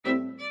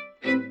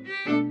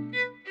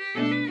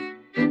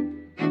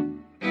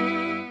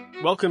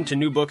Welcome to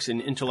New Books in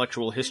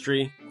Intellectual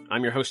History.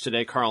 I'm your host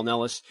today, Carl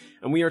Nellis,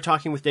 and we are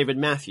talking with David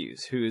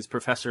Matthews, who is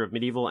Professor of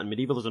Medieval and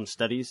Medievalism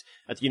Studies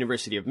at the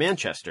University of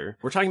Manchester.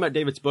 We're talking about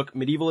David's book,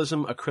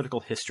 Medievalism, A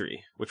Critical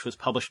History, which was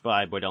published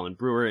by Boydell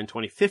Brewer in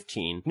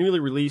 2015, newly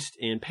released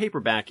in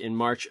paperback in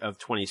March of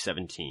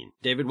 2017.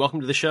 David, welcome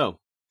to the show.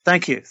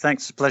 Thank you.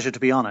 Thanks. It's a pleasure to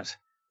be on it.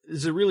 This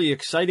is a really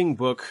exciting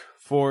book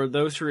for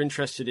those who are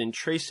interested in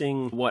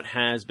tracing what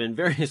has been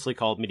variously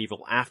called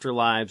medieval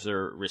afterlives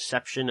or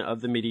reception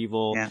of the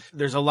medieval. Yeah.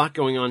 There's a lot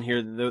going on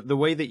here. The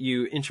way that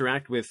you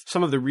interact with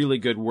some of the really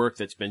good work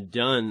that's been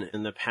done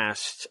in the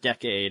past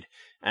decade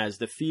as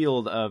the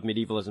field of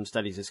medievalism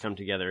studies has come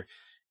together.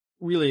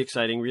 Really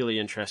exciting, really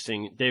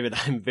interesting. David,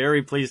 I'm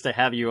very pleased to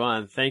have you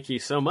on. Thank you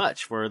so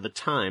much for the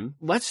time.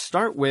 Let's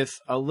start with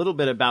a little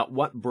bit about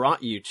what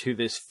brought you to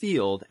this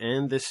field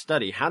and this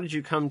study. How did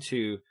you come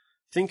to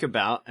think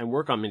about and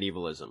work on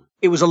medievalism?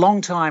 It was a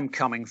long time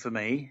coming for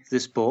me,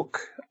 this book.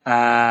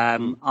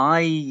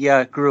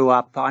 I grew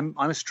up, I'm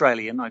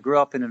Australian. I grew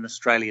up in an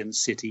Australian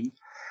city,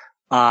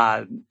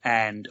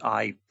 and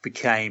I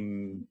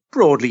became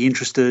broadly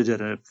interested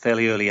at a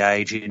fairly early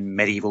age in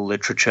medieval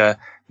literature,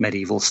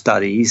 medieval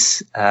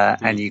studies,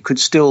 and you could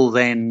still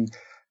then,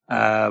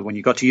 when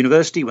you got to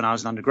university, when I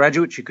was an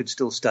undergraduate, you could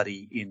still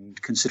study in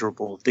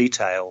considerable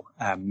detail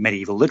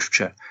medieval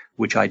literature,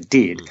 which I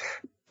did.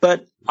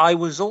 But I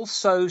was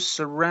also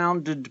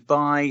surrounded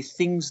by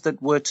things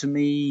that were to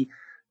me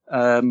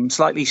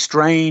slightly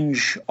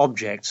strange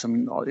objects. I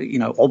mean, you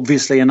know,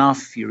 obviously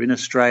enough, you're in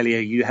Australia,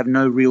 you have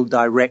no real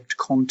direct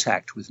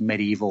contact with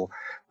medieval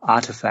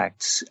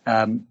artifacts.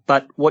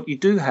 But what you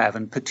do have,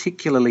 and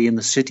particularly in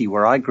the city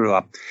where I grew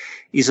up,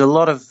 is a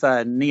lot of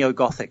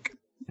neo-Gothic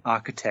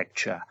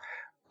architecture.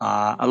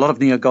 A lot of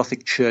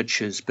neo-Gothic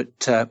churches,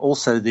 but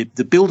also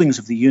the buildings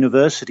of the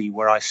university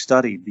where I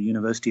studied, the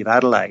University of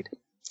Adelaide,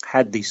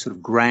 had these sort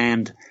of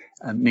grand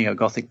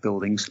neo-Gothic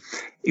buildings.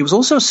 It was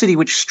also a city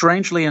which,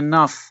 strangely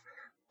enough,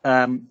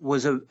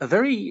 was a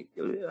very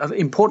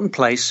important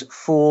place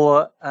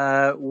for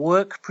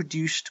work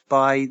produced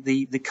by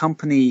the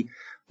company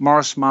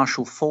Morris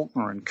Marshall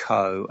Faulkner and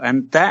Co.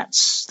 And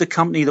that's the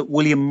company that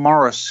William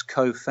Morris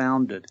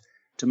co-founded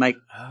to make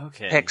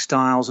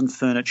textiles and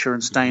furniture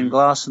and stained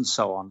glass and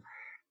so on.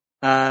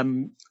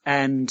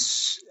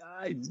 There's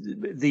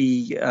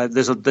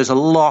a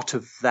lot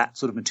of that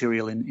sort of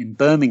material in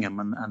Birmingham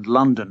and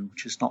London,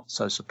 which is not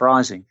so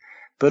surprising,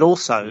 but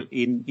also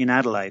in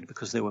Adelaide,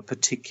 because there were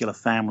particular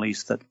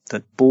families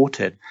that bought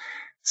it.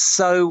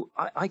 So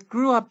I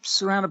grew up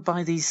surrounded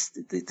by this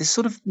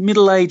sort of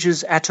Middle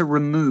Ages at a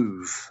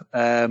remove,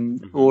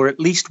 or at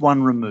least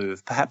one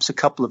remove, perhaps a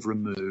couple of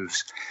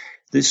removes.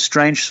 This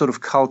strange sort of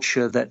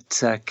culture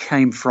that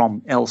came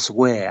from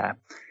elsewhere.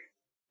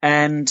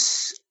 And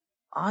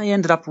I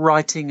ended up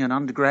writing an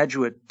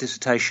undergraduate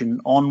dissertation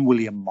on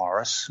William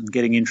Morris and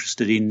getting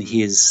interested in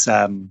his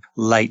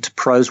late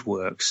prose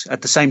works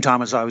at the same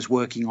time as I was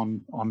working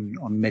on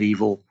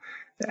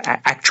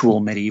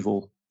actual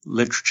medieval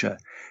literature.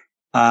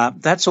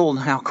 That's all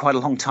now quite a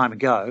long time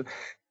ago.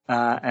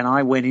 And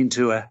I went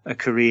into a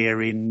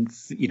career in,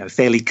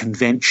 fairly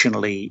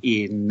conventionally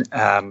in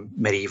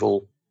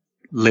medieval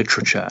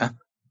literature.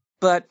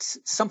 But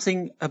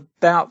something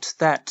about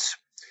that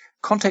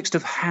context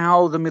of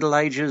how the Middle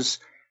Ages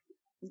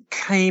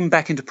came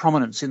back into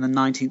prominence in the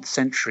 19th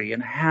century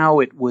and how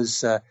it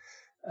was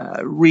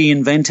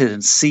reinvented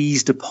and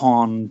seized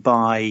upon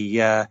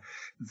by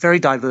very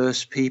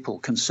diverse people,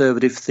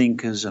 conservative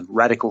thinkers and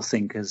radical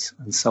thinkers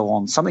and so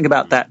on. Something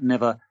about that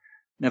never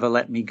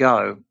let me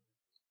go.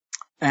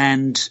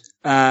 And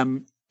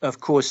of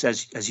course,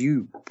 as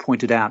you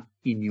pointed out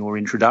in your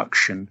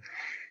introduction,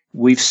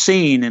 we've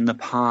seen in the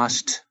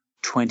past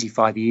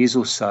 25 years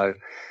or so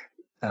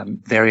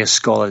various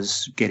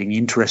scholars getting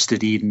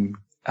interested in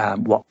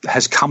what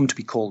has come to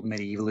be called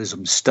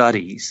medievalism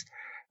studies.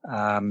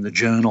 The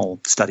journal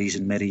Studies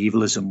in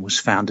Medievalism was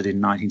founded in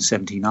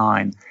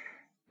 1979.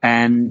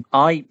 And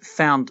I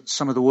found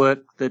some of the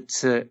work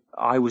that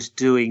I was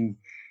doing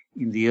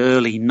in the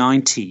early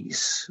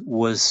 90s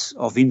was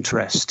of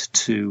interest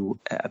to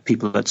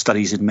people at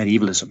Studies in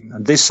Medievalism.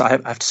 And this, I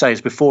have to say,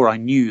 is before I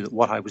knew that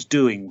what I was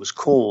doing was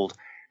called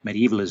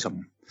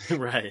medievalism.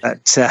 Right.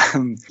 But,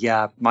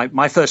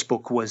 my first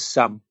book was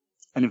an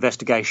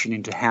investigation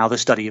into how the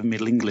study of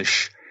Middle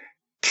English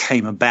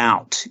came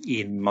about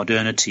in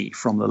modernity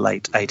from the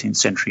late 18th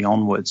century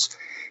onwards.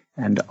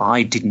 And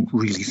I didn't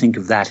really think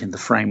of that in the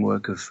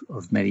framework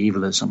of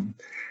medievalism.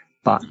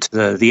 But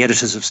the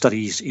editors of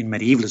Studies in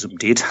Medievalism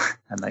did,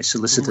 and they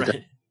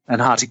solicited an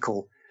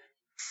article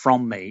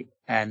from me.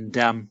 And,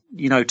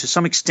 to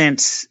some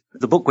extent,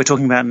 the book we're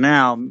talking about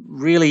now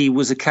really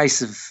was a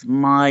case of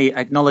my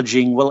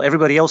acknowledging, well,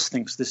 everybody else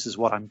thinks this is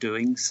what I'm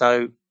doing,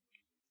 so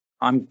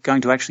I'm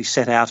going to actually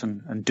set out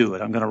and do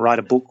it. I'm going to write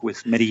a book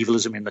with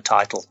medievalism in the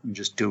title and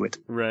just do it.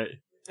 Right.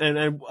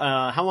 And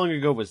how long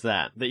ago was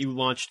that you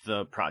launched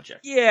the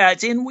project? Yeah,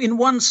 it's in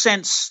one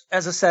sense,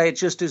 as I say, it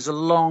just is a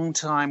long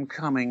time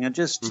coming. I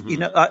just,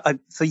 I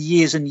for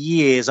years and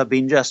years, I've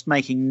been just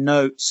making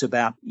notes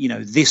about,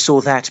 this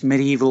or that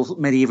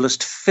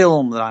medievalist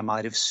film that I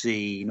might have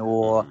seen,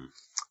 or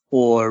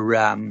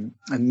a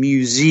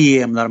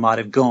museum that I might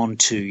have gone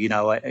to.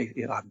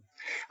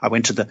 I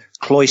went to the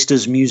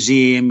Cloisters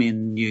Museum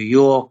in New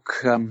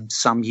York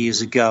some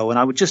years ago, and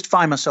I would just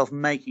find myself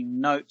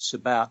making notes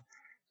about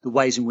the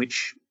ways in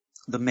which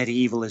the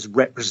medieval is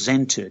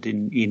represented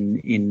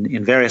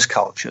in various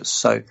cultures.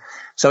 So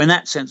in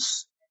that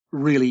sense,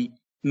 really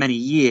many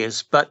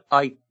years. But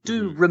I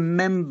do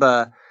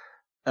remember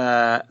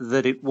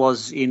that it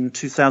was in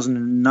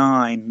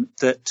 2009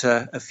 that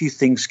a few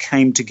things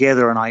came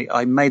together, and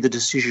I made the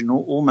decision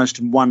almost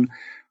in one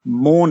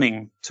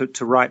morning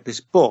to write this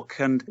book.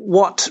 And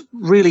what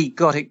really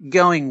got it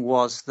going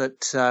was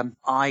that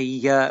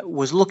I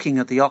was looking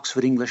at the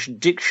Oxford English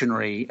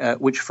Dictionary,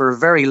 which for a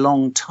very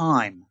long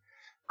time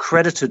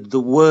credited the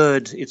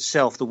word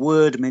itself, the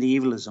word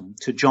medievalism,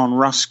 to John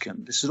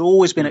Ruskin. This had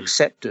always been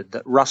accepted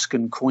that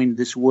Ruskin coined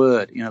this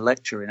word in a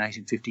lecture in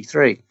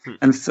 1853.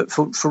 And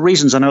for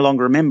reasons I no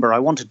longer remember, I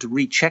wanted to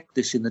recheck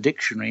this in the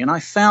dictionary, and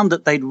I found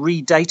that they'd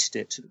redated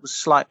it. It was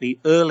slightly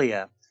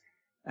earlier,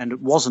 and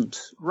it wasn't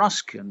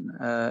Ruskin,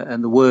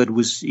 and the word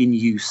was in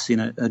use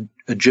in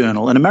a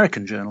journal, an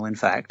American journal, in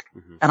fact.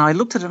 And I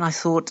looked at it and I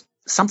thought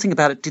something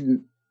about it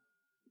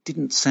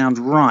didn't sound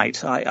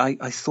right.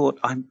 I thought,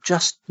 I'm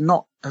just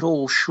not at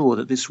all sure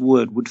that this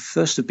word would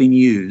first have been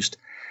used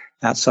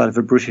outside of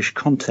a British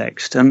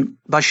context. And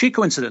by sheer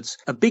coincidence,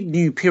 a big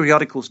new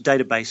periodicals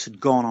database had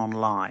gone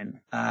online,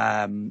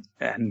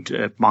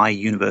 and my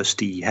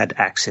university had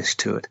access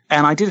to it.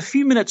 And I did a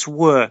few minutes'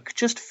 work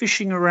just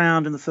fishing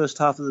around in the first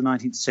half of the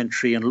 19th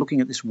century and looking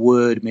at this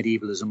word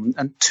medievalism.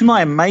 And to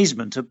my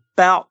amazement,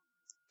 about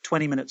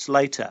 20 minutes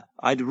later,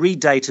 I'd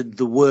redated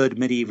the word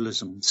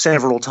medievalism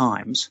several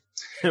times.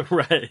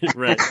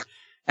 Right.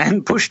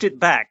 And pushed it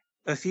back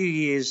a few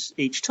years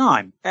each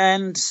time.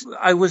 And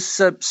I was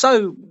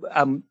so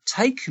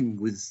taken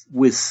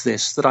with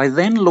this that I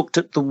then looked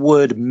at the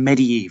word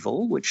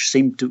medieval, which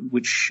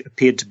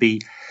appeared to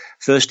be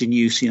first in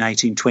use in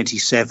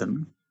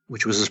 1827,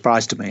 which was a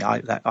surprise to me.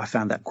 I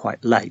found that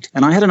quite late.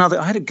 And I had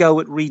a go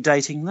at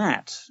redating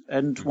that.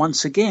 And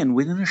once again,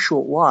 within a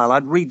short while,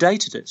 I'd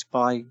redated it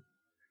by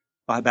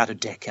about a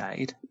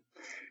decade.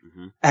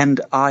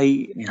 And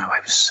I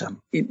was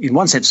in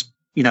one sense,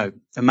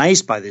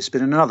 amazed by this,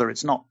 but in another,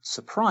 it's not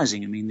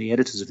surprising. I mean, the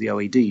editors of the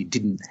OED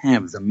didn't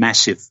have the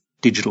massive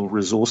digital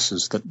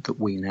resources that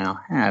we now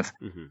have.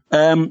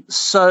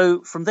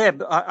 So from there,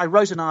 I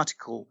wrote an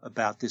article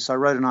about this. I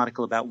wrote an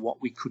article about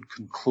what we could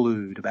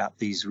conclude about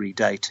these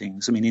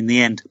redatings. I mean, in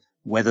the end,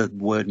 whether the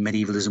word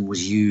medievalism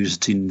was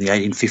used in the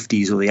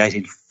 1850s or the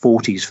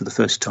 1840s for the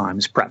first time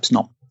is perhaps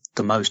not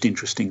the most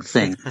interesting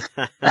thing,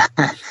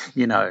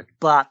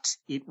 but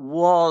it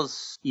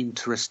was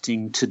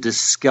interesting to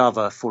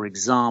discover, for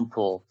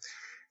example,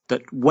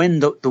 that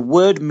when the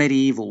word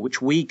medieval, which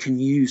we can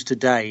use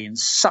today in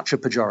such a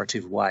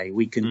pejorative way,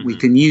 we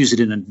can use it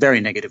in a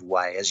very negative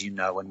way, as you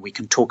know, and we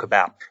can talk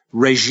about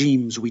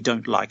regimes we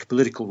don't like,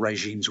 political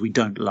regimes we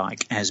don't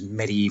like as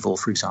medieval,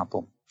 for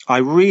example. I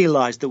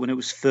realized that when it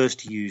was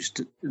first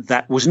used,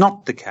 that was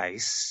not the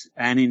case,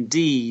 and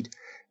indeed,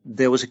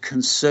 there was a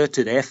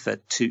concerted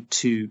effort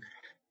to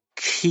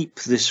keep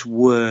this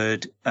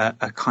word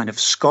a kind of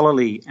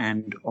scholarly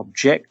and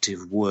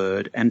objective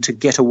word, and to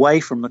get away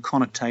from the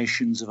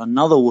connotations of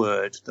another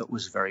word that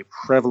was very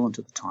prevalent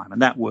at the time,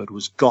 and that word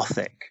was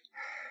Gothic.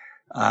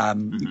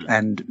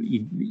 And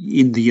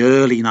in the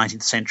early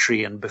 19th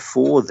century and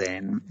before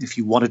then, if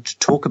you wanted to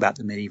talk about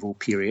the medieval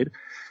period,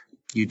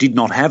 you did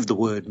not have the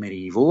word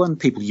medieval, and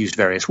people used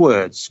various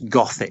words.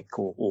 Gothic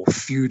or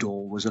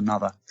feudal was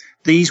another.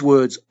 These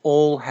words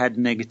all had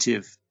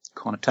negative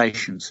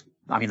connotations.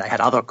 I mean, they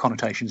had other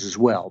connotations as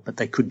well, but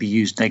they could be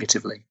used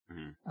negatively.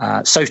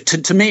 So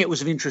to me, it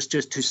was of interest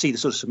just to see the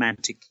sort of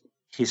semantic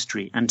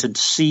history, and to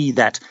see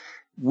that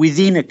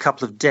within a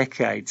couple of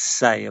decades,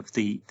 say, of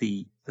the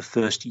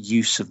first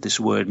use of this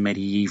word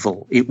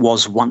medieval, it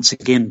was once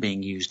again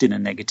being used in a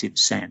negative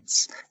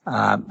sense.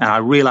 And I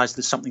realized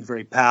there's something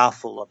very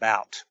powerful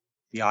about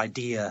the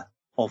idea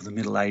of the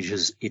Middle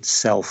Ages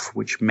itself,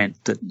 which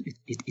meant that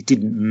it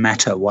didn't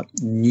matter what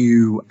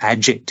new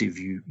adjective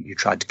you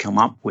tried to come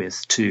up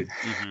with to,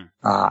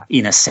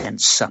 in a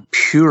sense,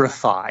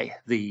 purify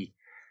the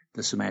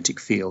semantic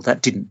field.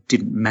 That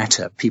didn't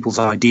matter. People's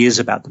ideas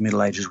about the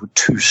Middle Ages were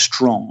too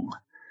strong,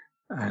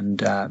 and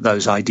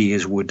those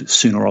ideas would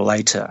sooner or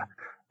later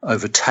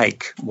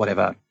overtake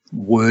whatever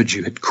words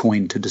you had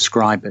coined to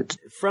describe it.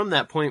 From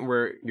that point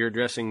where you're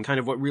addressing kind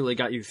of what really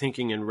got you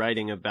thinking and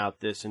writing about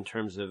this in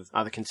terms of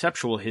the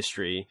conceptual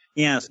history,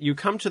 yes, you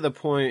come to the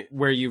point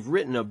where you've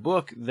written a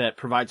book that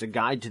provides a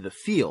guide to the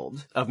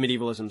field of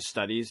medievalism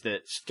studies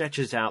that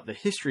sketches out the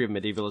history of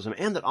medievalism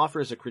and that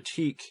offers a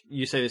critique.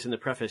 You say this in the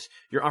preface.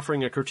 You're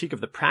offering a critique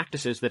of the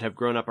practices that have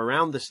grown up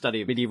around the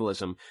study of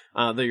medievalism,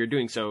 though you're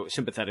doing so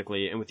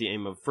sympathetically and with the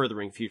aim of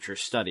furthering future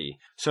study.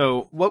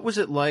 So what was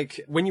it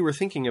like when you were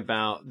thinking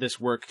about this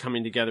work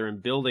coming together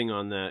and building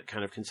on that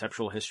kind of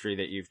conceptual history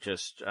that you've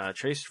just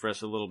traced for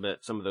us a little bit,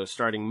 some of those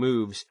starting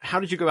moves? How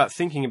did you go about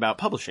thinking about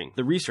publishing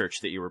the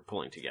research that you were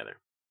pulling together?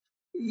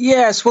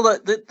 Yes, well,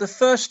 the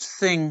first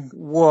thing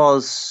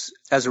was,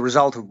 as a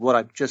result of what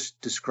I've just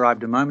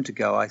described a moment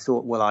ago, I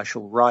thought, well, I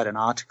shall write an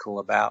article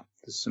about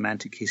the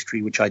semantic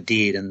history, which I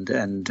did,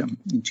 and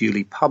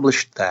duly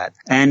published that.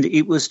 And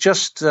it was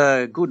just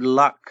good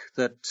luck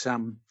that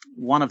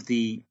one of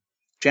the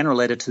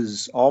general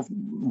editors of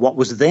what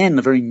was then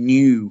a very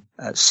new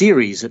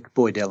series at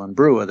Boydell and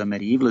Brewer, the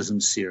Medievalism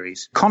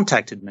series,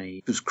 contacted me.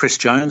 It was Chris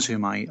Jones,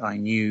 whom I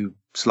knew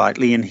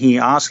slightly, and he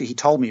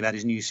told me about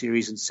his new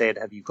series and said,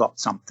 have you got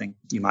something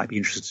you might be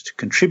interested to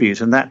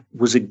contribute? And that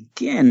was,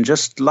 again,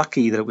 just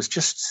lucky that it was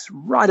just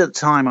right at the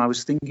time I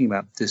was thinking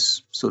about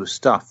this sort of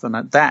stuff.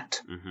 And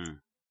that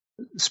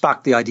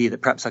sparked the idea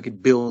that perhaps I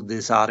could build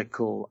this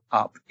article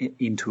up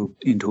into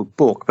a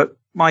book. But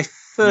my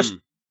first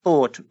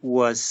thought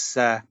was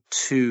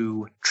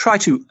to try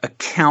to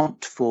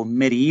account for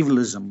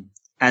medievalism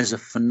as a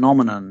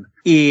phenomenon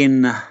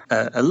in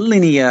a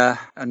linear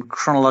and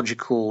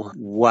chronological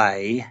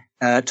way,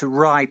 to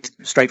write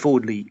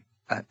straightforwardly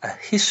a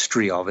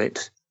history of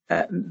it.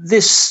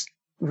 This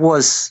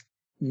was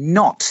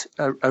not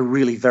a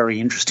really very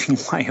interesting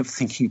way of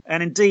thinking.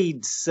 And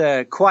indeed,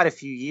 quite a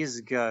few years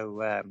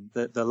ago,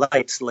 the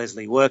late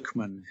Leslie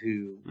Workman,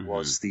 who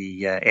was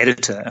the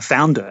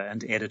founder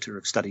and editor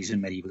of Studies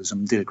in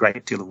Medievalism, did a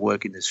great deal of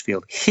work in this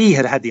field. He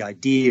had the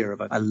idea of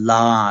a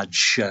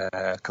large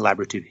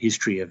collaborative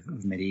history of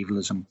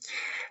medievalism,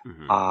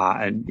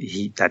 and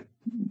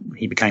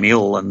he became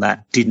ill, and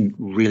that didn't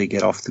really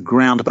get off the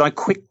ground. But I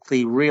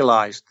quickly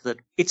realized that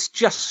it's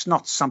just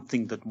not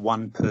something that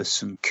one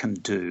person can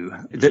do.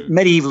 That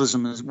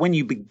medievalism is, when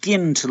you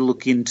begin to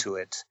look into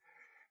it,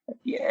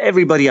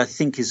 everybody, I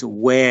think, is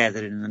aware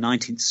that in the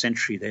 19th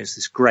century there's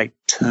this great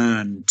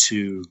turn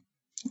to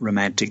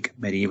romantic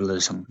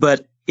medievalism.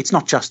 But it's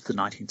not just the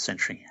 19th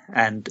century.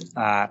 And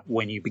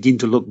when you begin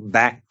to look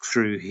back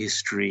through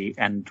history,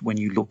 and when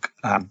you look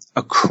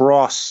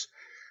across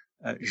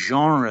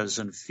genres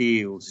and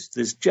fields,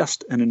 there's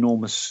just an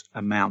enormous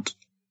amount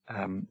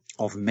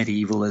of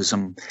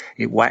medievalism.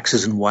 It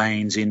waxes and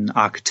wanes in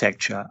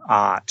architecture,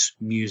 art,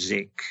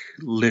 music,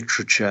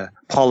 literature,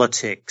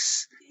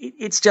 politics.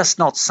 It's just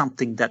not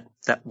something that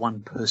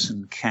one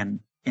person can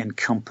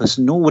encompass,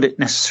 nor would it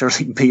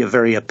necessarily be a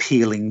very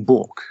appealing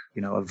book,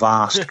 a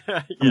vast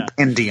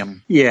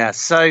compendium. Yeah,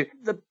 so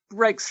the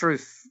breakthrough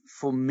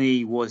for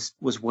me was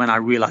when I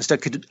realized I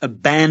could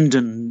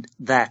abandon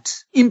that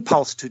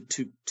impulse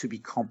to be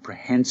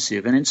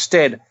comprehensive and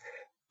instead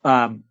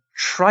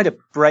try to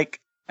break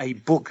a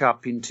book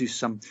up into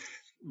some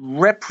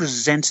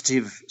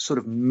representative sort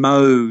of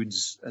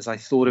modes, as I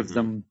thought of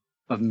them,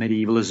 of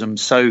medievalism.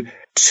 So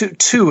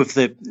two of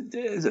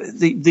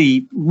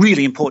the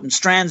really important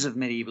strands of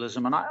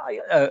medievalism, and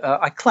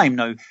I claim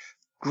no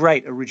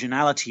great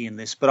originality in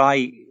this, but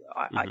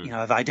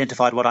I've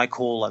identified what I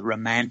call a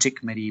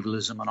romantic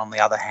medievalism, and on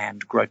the other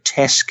hand,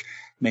 grotesque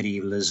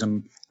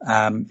medievalism.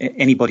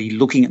 Anybody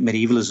looking at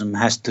medievalism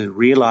has to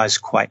realize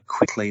quite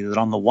quickly that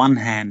on the one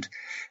hand,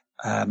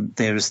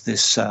 there's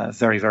this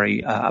very,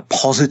 very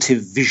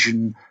positive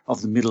vision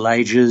of the Middle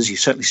Ages. You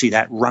certainly see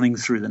that running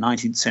through the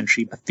 19th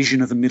century, a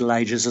vision of the Middle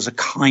Ages as a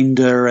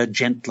kinder, a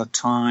gentler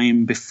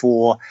time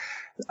before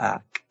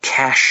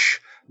cash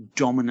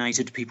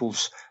dominated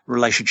people's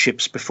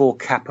relationships, before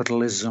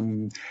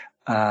capitalism,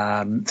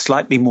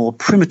 slightly more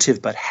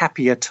primitive but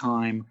happier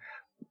time.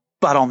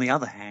 But on the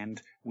other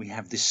hand, we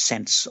have this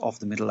sense of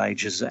the Middle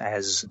Ages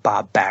as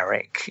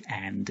barbaric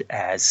and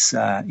as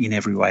in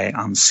every way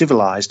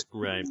uncivilized.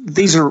 Right.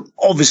 These are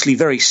obviously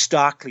very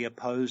starkly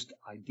opposed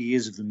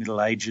ideas of the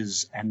Middle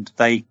Ages, and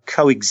they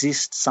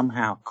coexist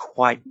somehow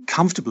quite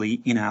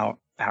comfortably in our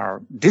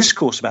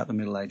discourse about the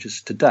Middle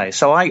Ages today.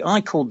 So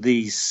I called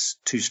these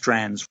two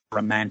strands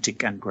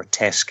romantic and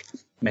grotesque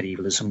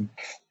medievalism,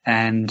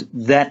 and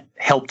that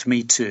helped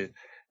me to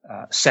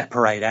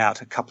separate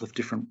out a couple of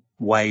different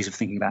ways of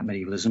thinking about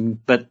medievalism.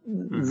 But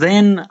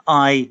then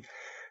I,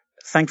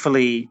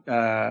 thankfully,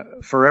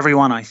 for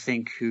everyone I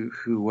think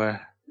who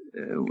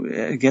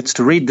gets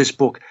to read this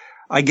book,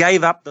 I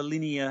gave up the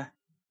linear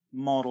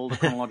model, the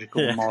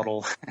chronological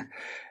model,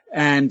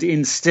 and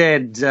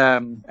instead,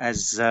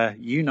 as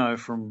you know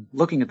from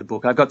looking at the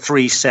book, I've got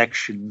three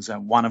sections,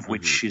 one of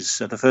which is,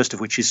 the first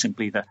of which is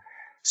simply the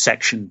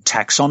section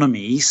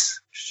taxonomies,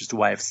 which is just a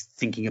way of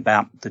thinking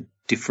about the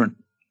different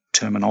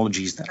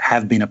terminologies that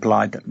have been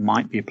applied, that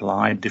might be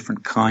applied,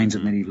 different kinds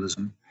of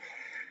medievalism.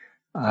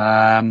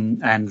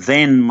 And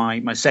then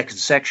my second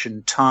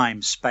section,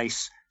 time,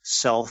 space,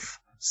 self,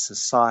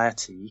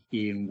 society,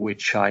 in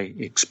which I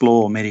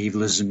explore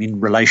medievalism in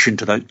relation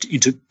to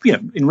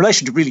in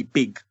relation to really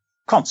big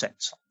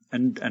concepts.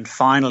 And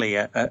finally,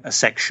 a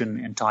section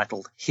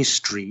entitled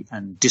History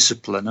and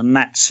Discipline. And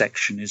that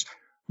section is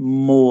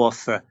more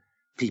for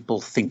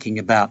people thinking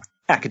about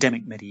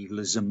academic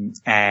medievalism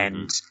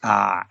and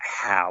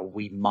how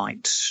we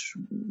might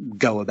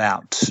go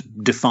about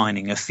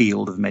defining a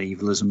field of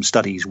medievalism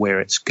studies,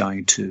 where it's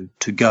going to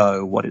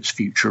go, what its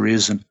future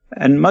is,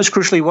 and most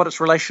crucially, what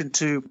its relation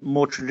to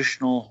more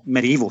traditional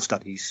medieval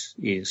studies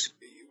is.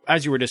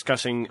 As you were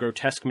discussing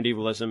grotesque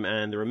medievalism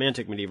and the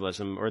romantic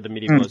medievalism, or the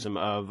medievalism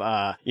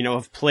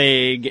of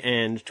plague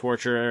and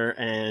torture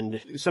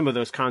and some of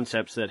those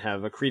concepts that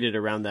have accreted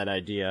around that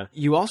idea,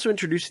 you also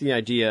introduced the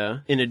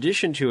idea, in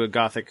addition to a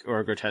Gothic or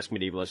a grotesque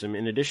medievalism,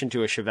 in addition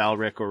to a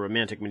chivalric or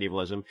romantic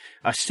medievalism,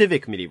 a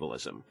civic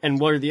medievalism.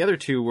 And where the other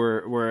two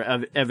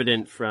were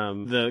evident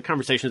from the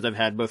conversations I've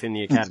had both in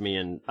the academy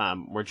and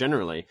more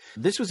generally,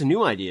 this was a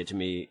new idea to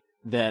me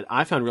that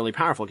I found really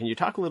powerful. Can you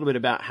talk a little bit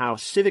about how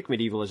civic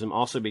medievalism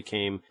also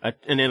became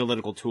an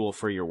analytical tool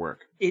for your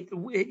work?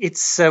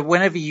 It's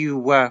whenever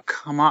you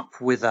come up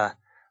with a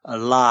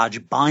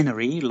large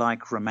binary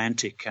like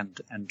romantic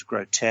and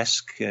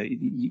grotesque,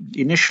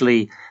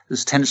 initially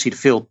there's a tendency to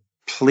feel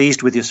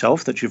pleased with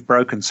yourself that you've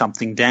broken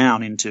something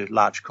down into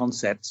large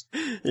concepts.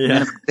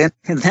 Yeah.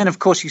 And then, of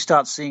course, you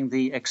start seeing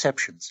the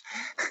exceptions.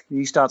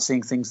 You start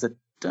seeing things that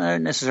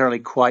don't necessarily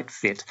quite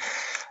fit.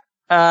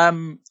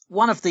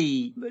 One of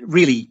the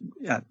really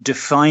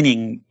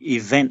defining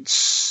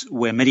events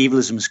where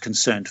medievalism is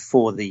concerned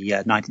for the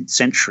 19th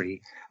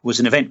century was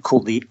an event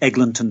called the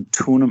Eglinton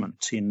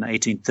Tournament in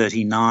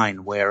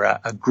 1839, where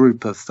a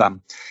group of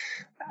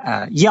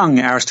young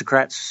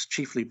aristocrats,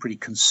 chiefly pretty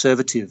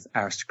conservative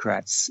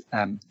aristocrats,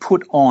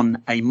 put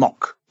on a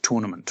mock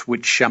tournament,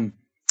 which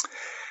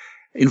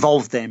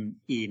involved them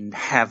in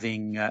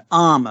having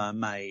armor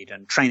made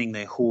and training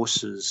their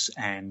horses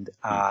and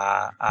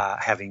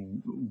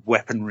having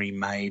weaponry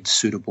made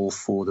suitable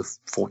for the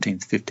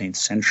 14th, 15th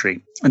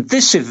century. And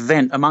this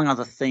event, among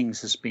other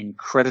things, has been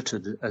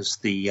credited as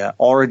the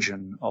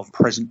origin of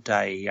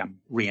present-day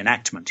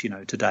reenactment. You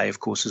know, today, of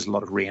course, there's a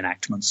lot of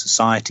reenactment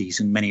societies,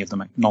 and many of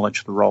them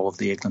acknowledge the role of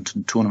the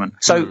Eglinton Tournament.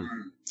 So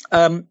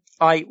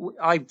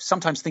I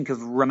sometimes think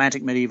of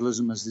romantic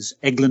medievalism as this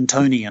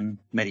Eglintonian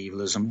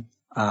medievalism.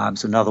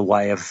 It's another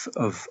way of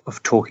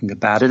talking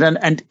about it.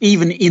 And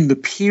even in the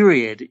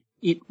period,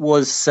 it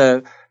was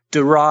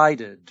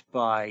derided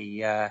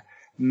by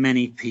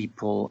many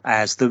people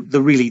as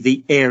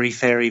the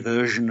airy-fairy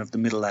version of the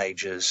Middle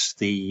Ages,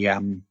 the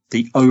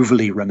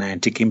overly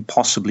romantic,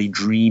 impossibly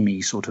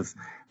dreamy sort of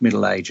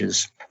Middle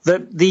Ages.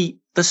 The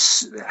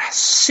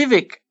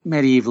civic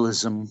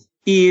medievalism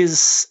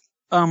is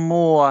a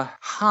more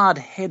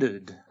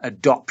hard-headed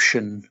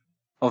adoption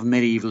of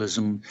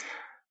medievalism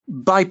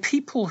by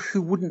people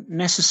who wouldn't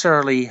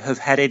necessarily have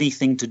had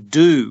anything to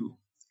do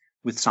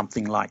with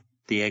something like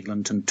the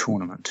Eglinton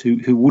Tournament,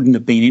 who wouldn't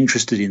have been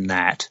interested in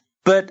that,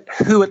 but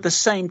who at the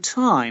same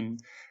time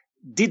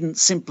didn't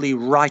simply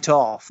write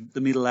off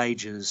the Middle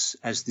Ages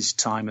as this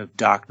time of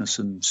darkness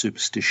and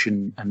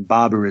superstition and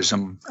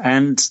barbarism.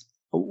 And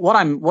what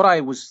I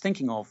was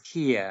thinking of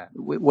here,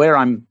 where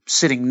I'm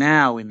sitting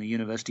now in the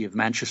University of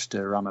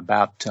Manchester, I'm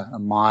about a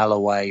mile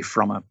away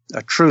from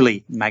a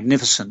truly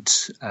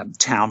magnificent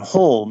town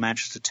hall,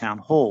 Manchester Town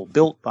Hall,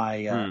 built by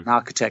an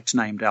architect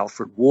named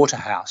Alfred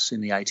Waterhouse in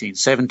the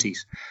 1870s.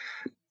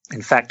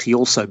 In fact, he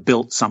also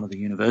built some of the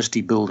university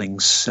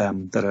buildings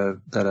that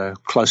are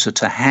closer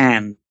to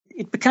hand.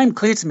 It became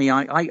clear to me,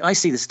 I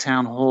see this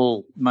town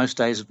hall most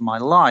days of my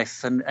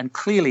life, and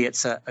clearly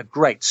it's a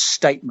great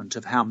statement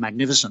of how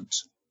magnificent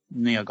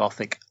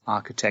neo-Gothic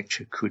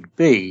architecture could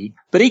be.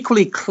 But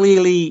equally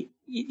clearly,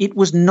 it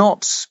was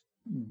not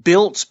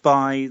built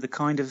by the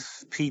kind of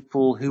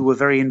people who were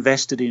very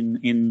invested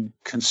in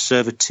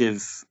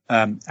conservative,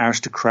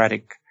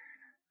 aristocratic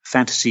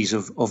fantasies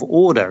of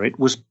order. It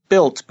was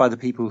built by the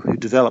people who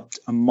developed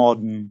a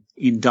modern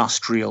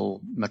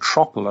industrial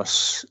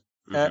metropolis.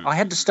 I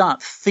had to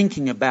start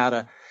thinking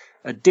about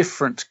a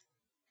different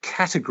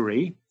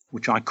category,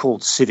 which I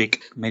called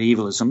civic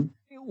medievalism,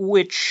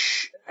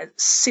 which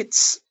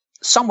sits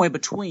somewhere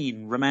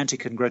between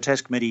romantic and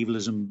grotesque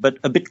medievalism, but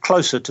a bit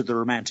closer to the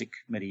romantic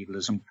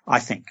medievalism, I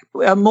think.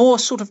 A more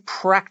sort of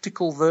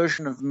practical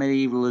version of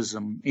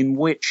medievalism in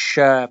which,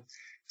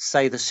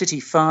 say, the city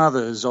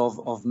fathers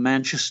of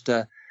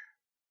Manchester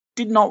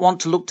did not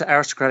want to look to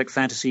aristocratic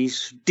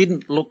fantasies,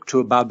 didn't look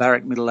to a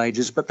barbaric Middle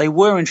Ages, but they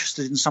were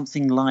interested in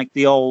something like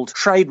the old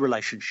trade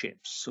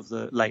relationships of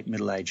the late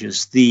Middle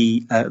Ages, the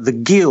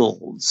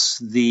guilds,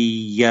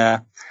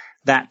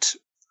 that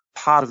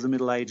part of the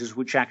Middle Ages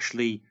which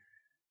actually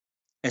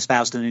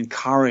espoused and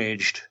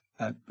encouraged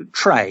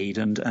trade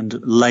and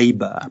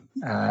labor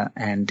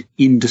and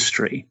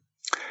industry.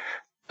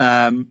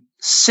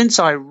 Since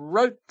I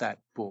wrote that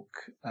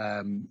book,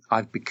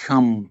 I've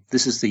become,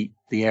 this is the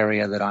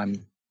area that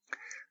I'm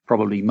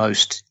probably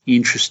most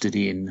interested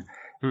in,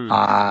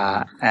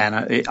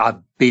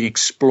 I've been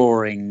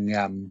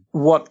exploring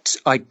what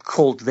I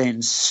called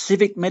then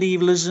civic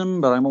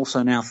medievalism, but I'm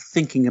also now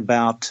thinking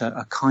about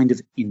a kind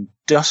of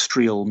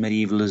industrial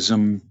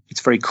medievalism.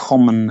 It's very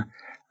common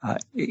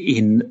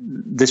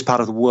in this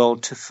part of the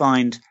world to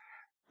find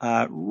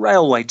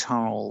railway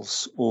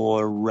tunnels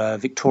or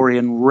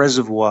Victorian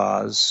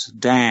reservoirs,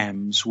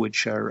 dams,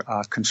 which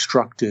are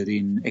constructed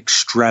in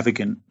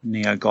extravagant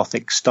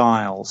neo-Gothic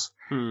styles.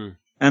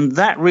 And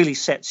that really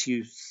sets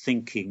you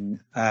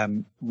thinking,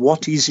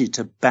 what is it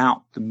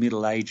about the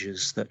Middle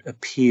Ages that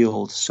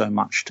appealed so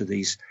much to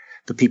the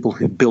people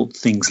who built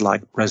things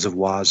like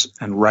reservoirs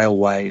and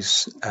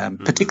railways,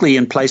 particularly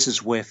in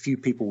places where few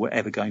people were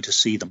ever going to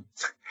see them?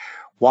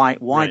 Why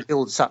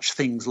build such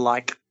things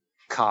like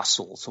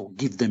castles or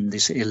give them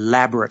this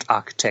elaborate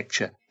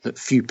architecture that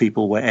few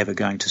people were ever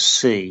going to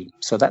see?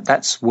 So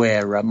that's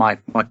where my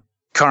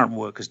current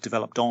work has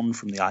developed on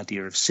from the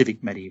idea of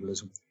civic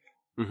medievalism.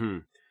 Mm-hmm.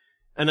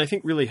 And I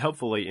think really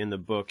helpfully in the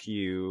book,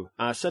 you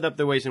set up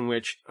the ways in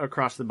which,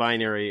 across the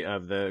binary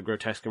of the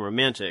grotesque and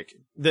romantic,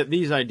 that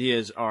these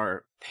ideas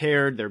are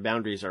paired, their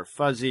boundaries are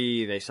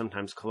fuzzy, they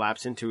sometimes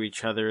collapse into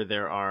each other.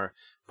 There are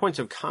points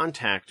of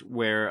contact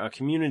where a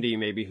community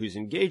maybe who's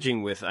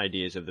engaging with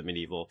ideas of the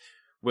medieval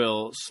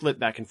will slip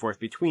back and forth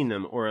between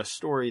them, or a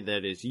story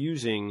that is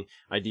using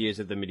ideas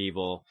of the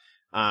medieval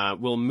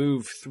will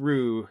move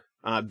through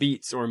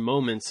beats or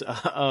moments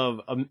of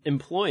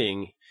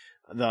employing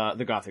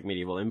the Gothic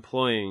medieval,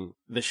 employing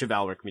the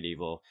chivalric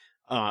medieval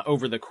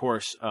over the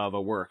course of a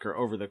work or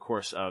over the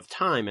course of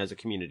time as a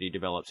community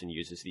develops and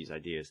uses these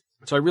ideas.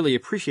 So I really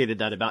appreciated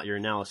that about your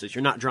analysis.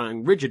 You're not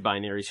drawing rigid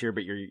binaries here,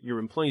 but you're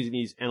employing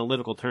these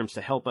analytical terms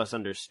to help us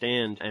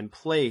understand and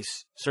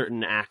place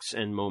certain acts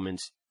and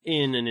moments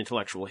in an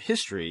intellectual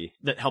history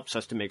that helps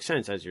us to make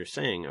sense, as you're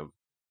saying, of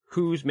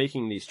who's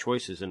making these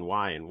choices and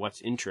why and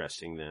what's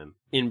interesting them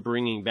in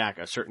bringing back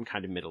a certain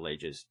kind of Middle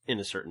Ages in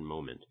a certain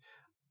moment.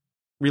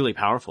 Really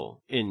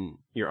powerful in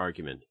your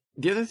argument.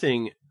 The other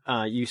thing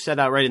you set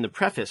out right in the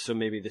preface, so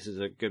maybe this is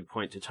a good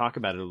point to talk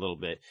about it a little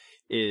bit,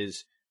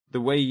 is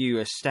the way you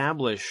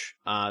establish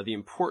the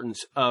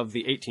importance of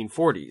the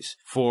 1840s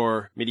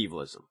for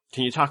medievalism.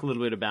 Can you talk a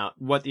little bit about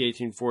what the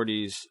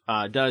 1840s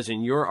does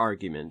in your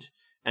argument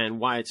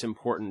and why it's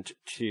important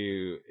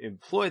to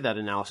employ that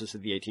analysis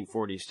of the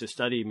 1840s to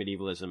study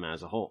medievalism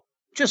as a whole?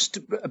 Just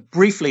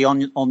briefly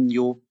on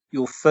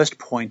your first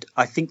point,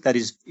 I think that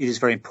it is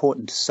very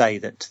important to say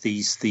that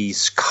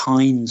these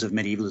kinds of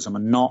medievalism are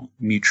not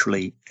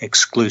mutually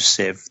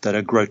exclusive, that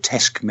a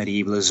grotesque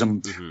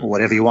medievalism, or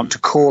whatever you want to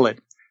call it,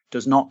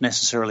 does not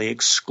necessarily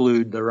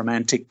exclude the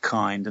romantic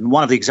kind. And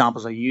one of the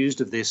examples I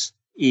used of this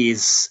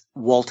is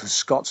Walter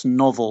Scott's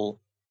novel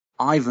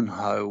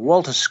Ivanhoe.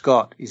 Walter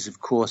Scott is, of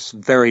course,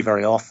 very,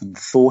 very often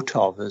thought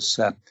of as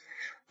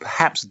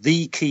perhaps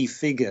the key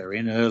figure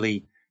in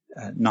early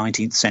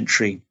 19th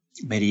century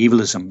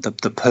medievalism,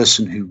 the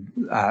person who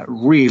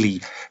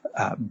really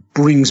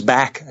brings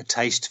back a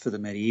taste for the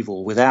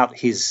medieval. Without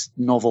his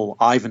novel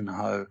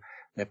Ivanhoe,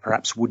 there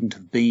perhaps wouldn't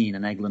have been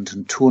an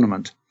Eglinton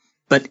tournament.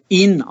 But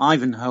in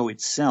Ivanhoe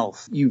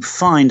itself, you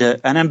find an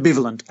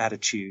ambivalent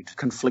attitude,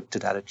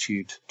 conflicted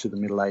attitude to the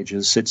Middle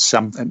Ages. It's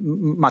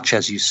much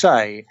as you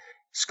say,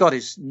 Scott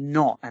is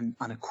not an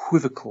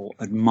unequivocal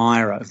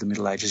admirer of the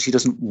Middle Ages. He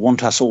doesn't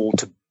want us all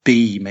to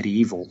be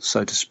medieval,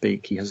 so to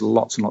speak. He has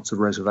lots and lots of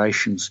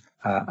reservations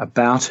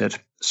about it.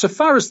 So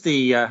far as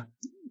your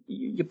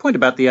point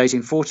about the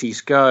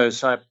 1840s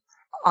goes,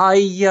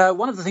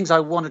 one of the things I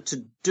wanted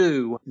to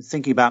do in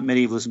thinking about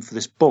medievalism for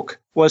this book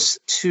was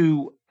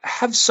to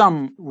have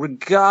some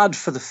regard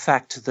for the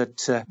fact that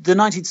the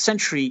 19th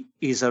century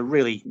is a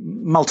really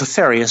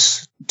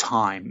multifarious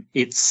time.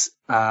 It's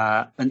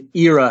an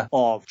era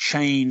of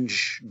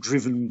change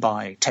driven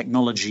by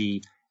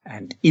technology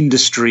and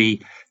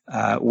industry.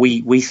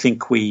 We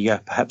think we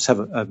perhaps have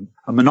a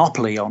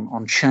monopoly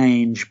on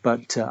change,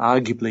 but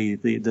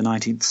arguably the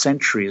 19th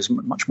century is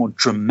much more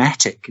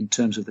dramatic in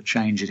terms of the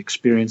change it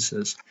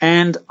experiences.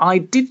 And I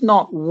did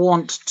not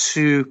want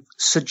to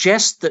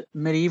suggest that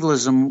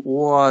medievalism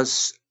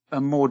was a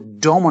more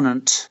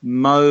dominant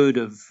mode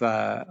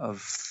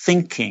of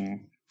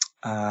thinking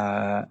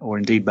or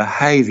indeed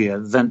behavior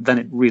than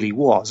it really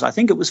was. I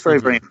think it was very,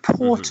 very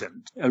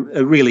important, a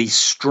really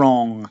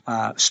strong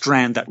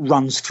strand that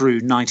runs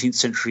through 19th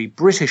century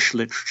British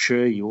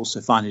literature. You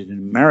also find it in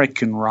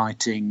American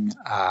writing,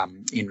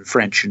 in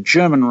French and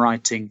German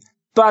writing.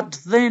 But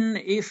then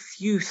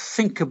if you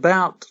think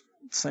about,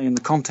 say, in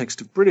the context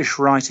of British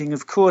writing,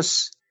 of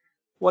course,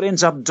 what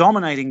ends up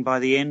dominating by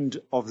the end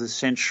of the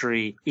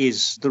century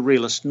is the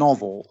realist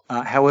novel.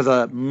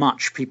 However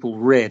much people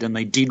read, and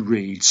they did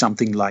read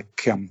something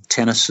like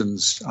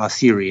Tennyson's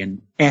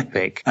Arthurian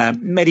epic,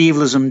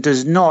 medievalism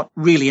does not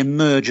really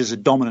emerge as a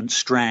dominant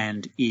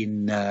strand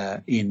in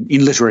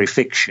literary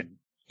fiction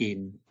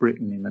in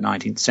Britain in the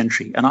 19th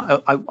century. And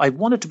I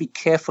wanted to be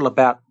careful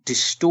about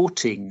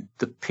distorting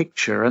the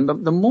picture. And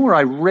the more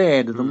I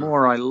read, the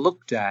more I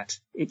looked at,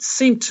 it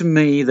seemed to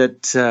me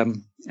that,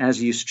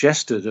 as you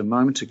suggested a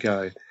moment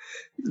ago,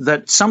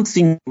 that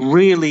something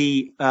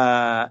really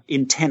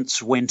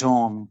intense went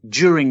on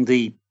during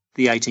the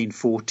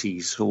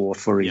 1840s, or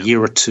for a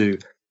year or two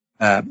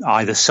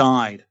either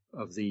side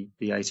of the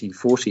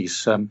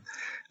 1840s.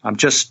 I'm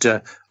just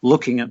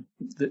looking at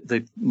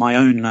my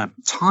own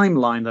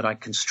timeline that I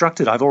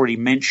constructed. I've already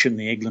mentioned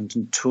the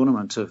Eglinton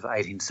tournament of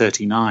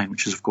 1839,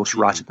 which is, of course,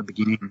 right at the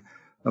beginning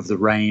of the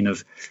reign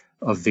of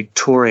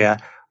Victoria.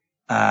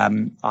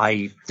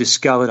 I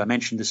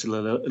mentioned this a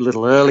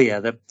little earlier,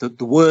 that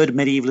the word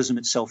medievalism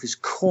itself is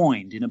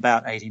coined in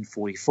about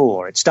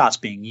 1844. It starts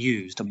being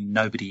used. I mean,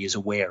 nobody is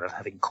aware of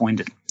having coined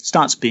it. It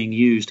starts being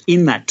used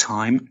in that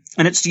time,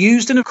 and it's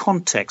used in a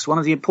context. One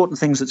of the important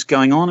things that's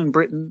going on in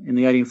Britain in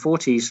the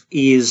 1840s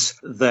is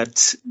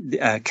that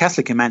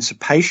Catholic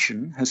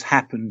emancipation has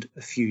happened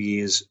a few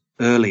years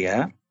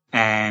earlier.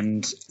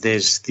 And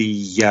there's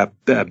the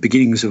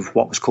beginnings of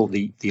what was called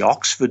the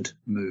Oxford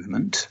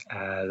movement.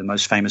 The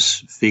most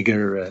famous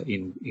figure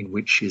in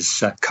which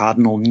is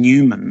Cardinal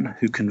Newman,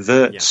 who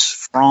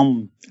converts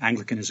from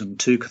Anglicanism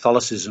to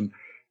Catholicism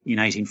in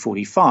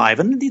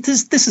 1845. And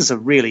this is a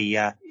really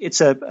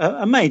it's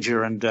a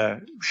major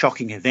and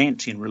shocking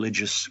event in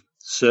religious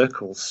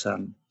circles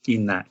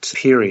in that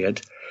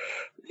period.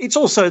 It's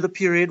also the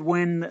period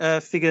when a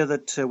figure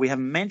that we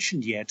haven't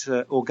mentioned yet,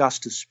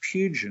 Augustus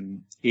Pugin,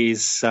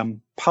 is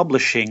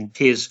publishing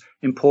his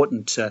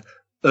important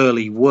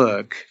early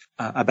work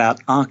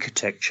about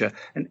architecture.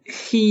 And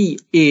he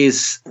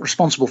is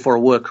responsible for a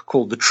work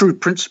called The True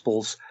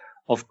Principles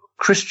of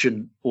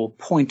Christian or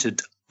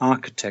Pointed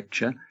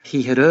Architecture.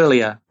 He had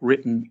earlier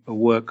written a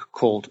work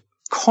called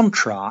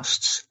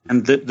Contrasts,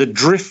 and the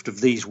drift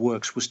of these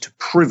works was to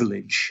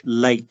privilege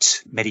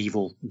late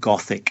medieval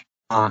Gothic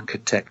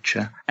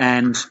architecture.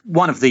 And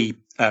one of the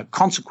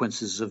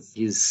consequences of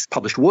his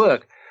published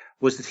work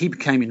was that he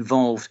became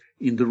involved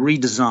in the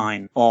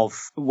redesign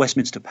of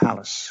Westminster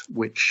Palace,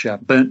 which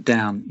burnt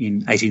down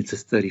in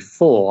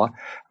 1834.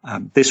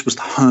 This was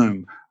the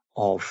home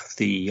of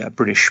the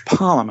British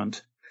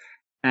Parliament.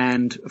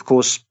 And, of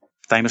course,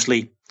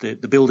 famously, the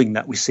building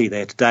that we see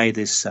there today,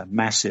 this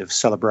massive,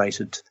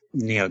 celebrated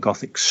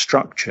neo-Gothic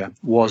structure,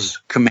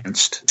 was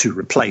commenced to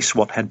replace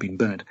what had been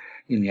burnt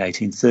in the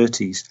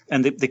 1830s.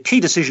 And the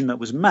key decision that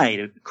was made,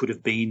 it could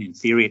have been, in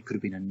theory, it could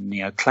have been a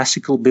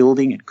neoclassical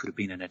building, it could have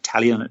been an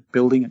Italianate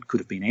building, it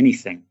could have been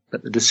anything.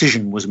 But the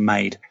decision was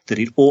made that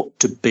it ought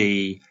to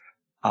be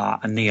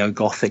a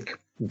neo-Gothic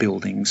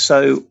building.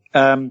 So,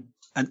 and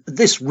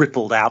this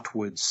rippled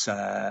outwards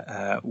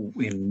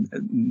in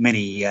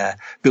many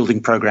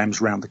building programs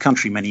around the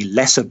country, many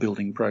lesser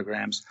building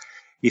programs.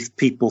 If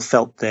people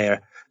felt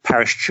their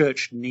parish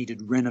church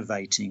needed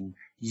renovating,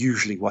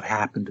 usually what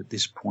happened at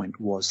this point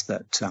was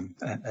that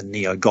a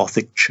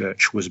neo-Gothic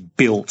church was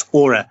built,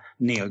 or a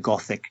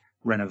neo-Gothic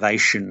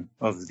renovation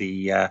of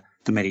the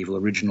medieval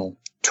original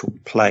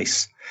took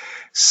place.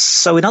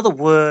 So in other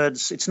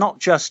words, it's not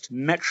just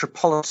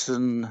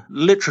metropolitan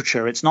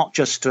literature, it's not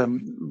just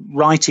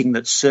writing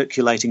that's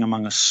circulating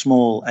among a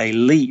small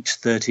elite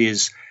that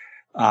is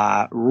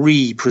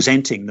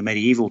representing the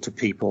medieval to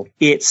people.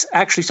 It's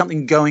actually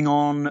something going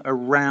on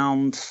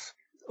around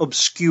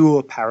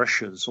obscure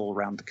parishes all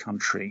around the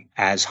country,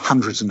 as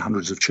hundreds and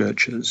hundreds of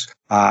churches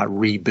are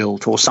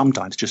rebuilt, or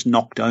sometimes just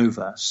knocked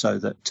over so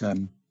that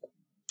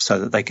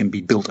they can be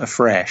built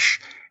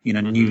afresh in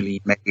a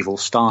newly medieval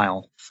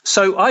style.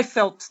 So I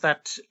felt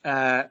that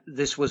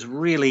this was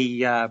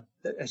really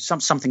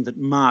something that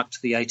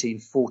marked the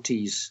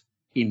 1840s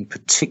in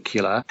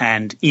particular,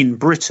 and in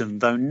Britain,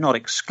 though not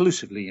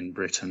exclusively in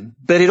Britain.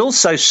 But it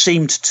also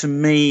seemed to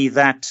me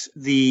that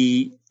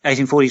the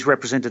 1840s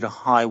represented a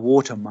high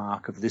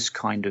watermark of this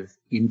kind of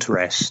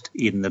interest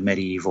in the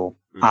medieval,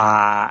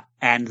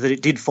 and that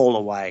it did fall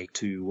away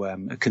to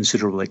a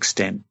considerable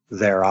extent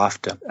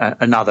thereafter.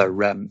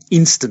 Another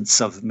instance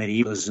of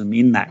medievalism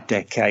in that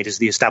decade is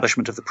the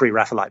establishment of the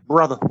Pre-Raphaelite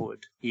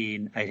Brotherhood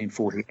in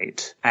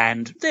 1848.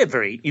 And they're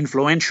very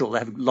influential. They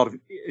have a lot of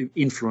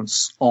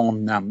influence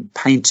on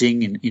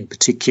painting in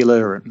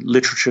particular, and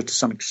literature to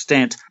some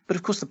extent. But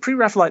of course, the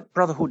Pre-Raphaelite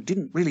Brotherhood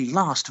didn't really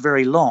last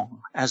very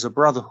long as a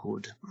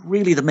brotherhood.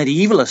 Really, the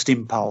medievalist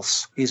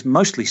impulse is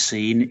mostly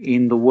seen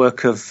in the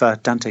work of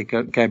Dante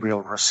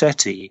Gabriel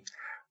Rossetti.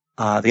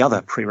 The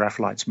other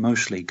Pre-Raphaelites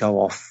mostly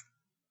go off,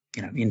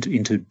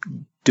 into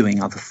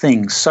doing other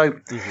things. So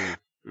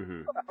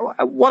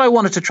what I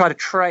wanted to try to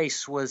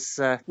trace was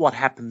what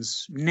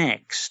happens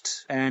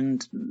next.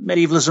 And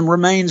medievalism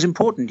remains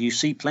important. You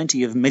see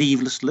plenty of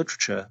medievalist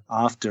literature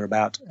after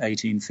about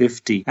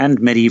 1850, and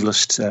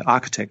medievalist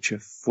architecture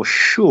for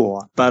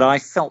sure. But I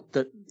felt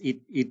that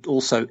it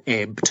also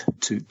ebbed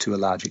to a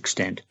large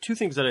extent. Two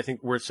things that I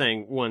think worth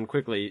saying. One,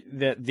 quickly,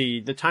 that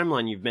the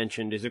timeline you've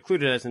mentioned is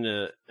included as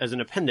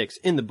an appendix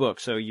in the book.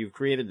 So you've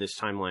created this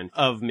timeline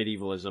of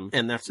medievalism,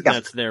 and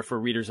that's there for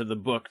readers of the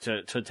book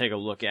to take a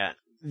look at.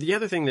 The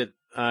other thing that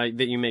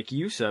that you make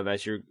use of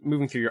as you're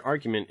moving through your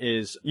argument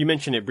is, you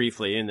mention it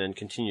briefly and then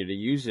continue to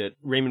use it,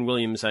 Raymond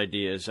Williams'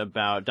 ideas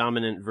about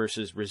dominant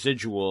versus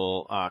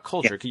residual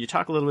culture. Could you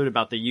talk a little bit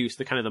about the use,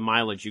 the kind of the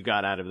mileage you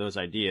got out of those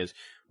ideas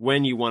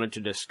when you wanted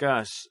to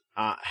discuss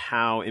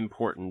how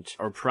important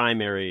or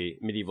primary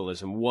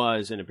medievalism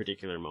was in a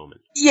particular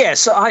moment?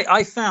 Yes,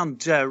 I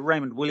found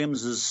Raymond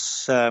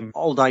Williams's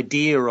old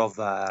idea of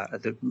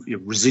the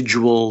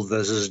residual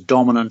versus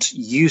dominant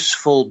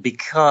useful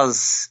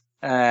because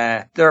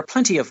there are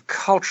plenty of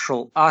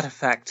cultural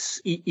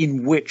artifacts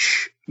in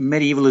which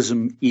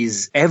medievalism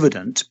is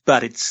evident,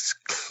 but it's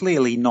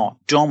clearly not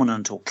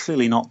dominant or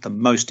clearly not the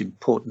most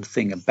important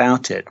thing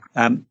about it.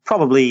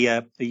 Probably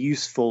a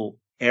useful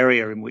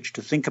area in which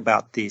to think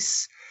about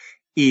this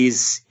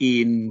is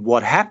in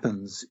what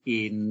happens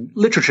in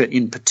literature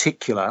in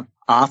particular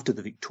after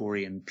the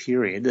Victorian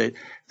period.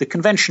 The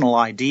conventional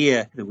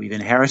idea that we've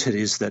inherited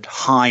is that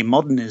high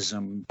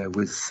modernism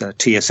with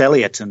T.S.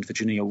 Eliot and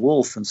Virginia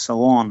Woolf and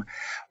so on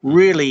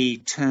really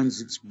turns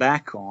its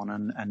back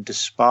on and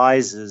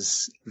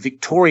despises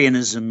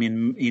Victorianism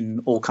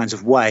in all kinds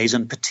of ways,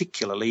 and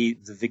particularly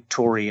the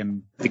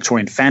Victorian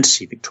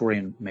fantasy,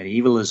 Victorian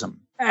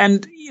medievalism.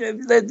 And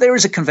there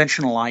is a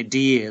conventional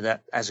idea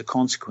that, as a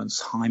consequence,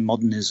 high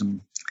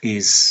modernism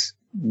is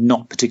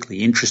not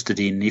particularly interested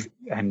in,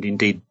 and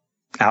indeed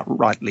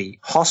outrightly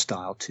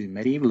hostile to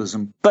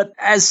medievalism. But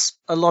as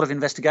a lot of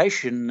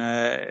investigation,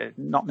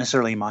 not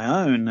necessarily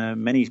my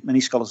own,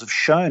 many scholars have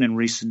shown in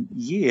recent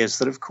years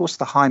that, of course,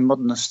 the high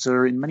modernists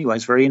are in many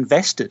ways very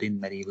invested in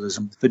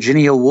medievalism.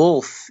 Virginia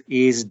Woolf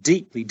is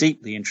deeply,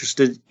 deeply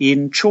interested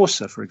in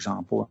Chaucer, for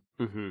example.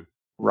 Mm-hmm.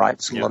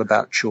 Writes a lot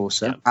about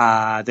Chaucer.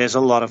 Yep. There's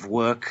a lot of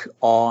work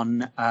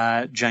on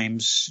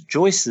James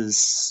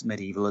Joyce's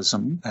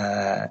medievalism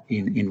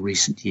in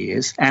recent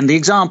years. And the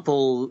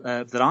example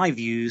that I've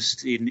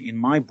used in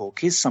my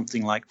book is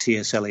something like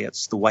T.S.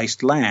 Eliot's The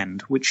Waste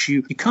Land, which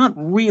you can't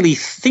really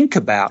think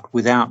about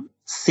without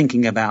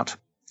thinking about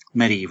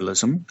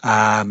medievalism.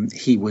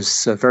 He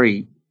was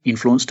very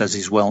influenced, as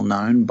is well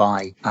known,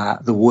 by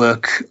the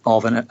work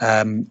of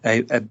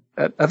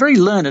a very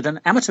learned, an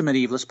amateur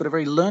medievalist, but a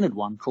very learned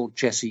one called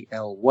Jesse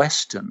L.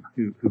 Weston,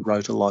 who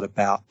wrote a lot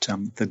about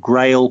the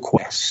Grail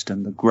quest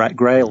and the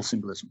Grail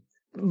symbolism.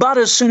 But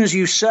as soon as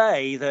you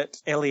say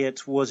that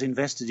Eliot was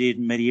invested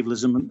in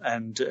medievalism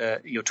and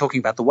you're talking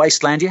about the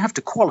Wasteland, you have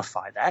to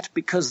qualify that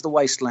because the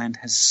Wasteland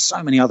has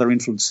so many other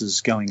influences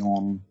going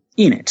on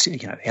in it.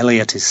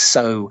 Eliot is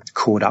so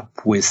caught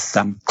up with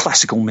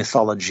classical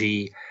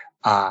mythology,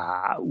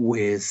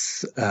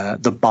 with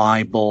the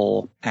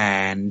Bible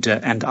and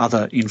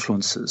other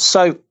influences.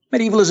 So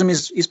medievalism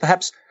is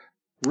perhaps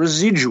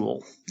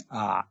residual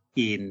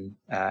in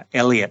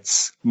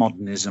Eliot's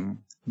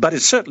modernism, but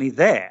it's certainly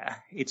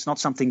there. It's not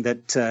something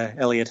that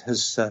Eliot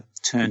has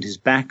turned his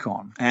back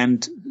on.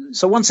 And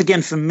so once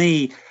again, for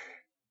me,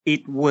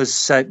 it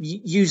was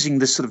using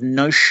this sort of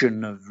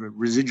notion of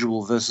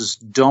residual versus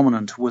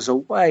dominant was a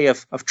way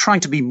of trying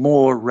to be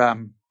more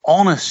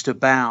honest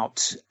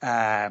about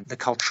the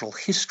cultural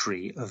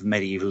history of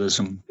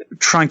medievalism,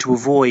 trying to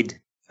avoid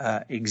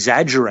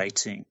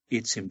exaggerating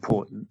its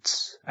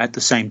importance at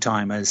the same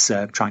time as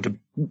trying to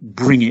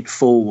bring it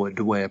forward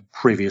where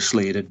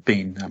previously it had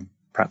been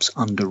perhaps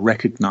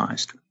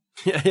under-recognized.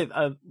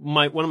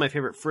 One of my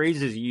favorite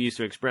phrases you used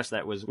to express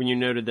that was when you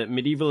noted that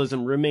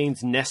medievalism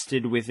remains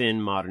nested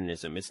within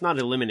modernism. It's not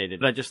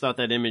eliminated, but I just thought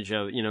that image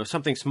of,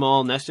 something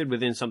small nested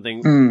within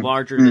something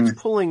larger that's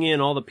pulling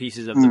in all the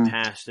pieces of the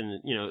past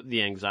and,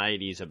 the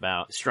anxieties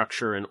about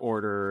structure and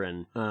order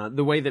and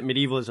the way that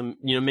medievalism,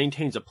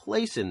 maintains a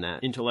place in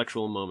that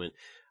intellectual moment.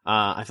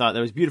 I thought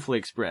that was beautifully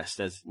expressed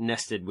as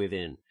nested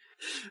within.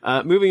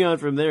 Moving on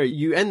from there,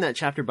 you end that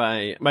chapter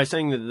by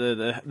saying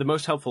that the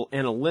most helpful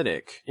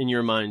analytic in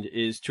your mind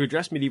is to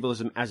address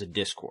medievalism as a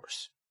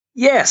discourse.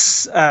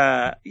 Yes,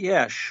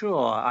 yeah,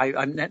 sure.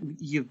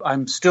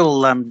 I'm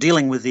still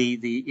dealing with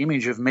the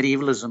image of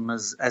medievalism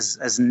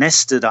as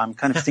nested. I'm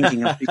kind of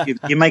thinking of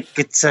you make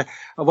it.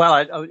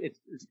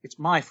 It's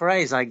my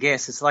phrase, I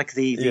guess. It's like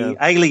the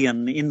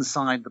alien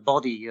inside the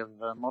body of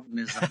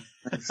modernism,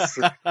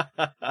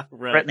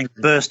 threatening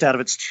to burst out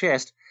of its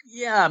chest.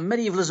 Yeah,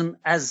 medievalism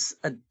as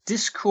a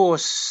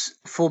discourse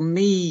for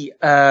me.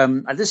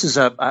 This is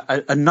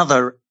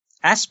another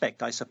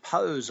aspect, I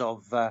suppose,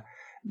 of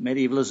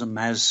medievalism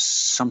as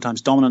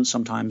sometimes dominant,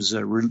 sometimes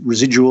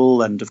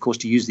residual, and of course,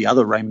 to use the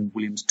other Raymond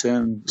Williams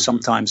term,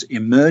 sometimes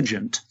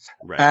emergent.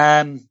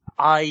 Right.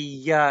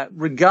 I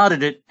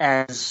regarded it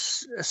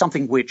as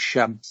something which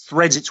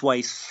threads its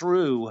way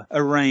through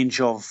a range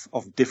of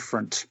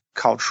different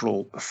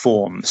cultural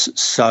forms.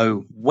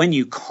 So when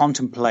you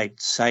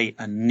contemplate, say,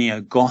 a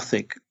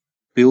neo-Gothic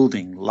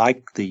building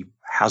like the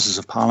Houses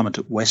of Parliament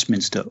at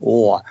Westminster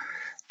or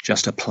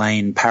just a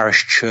plain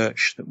parish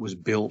church that was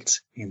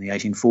built in the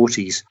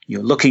 1840s,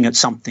 you're looking at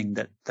something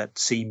that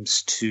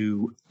seems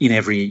to, in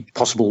every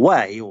possible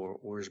way,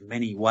 or as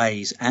many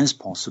ways as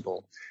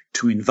possible,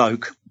 to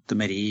invoke the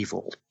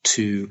medieval,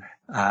 to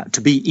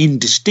be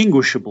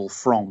indistinguishable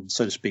from,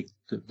 so to speak,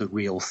 the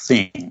real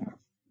thing.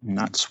 And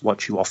that's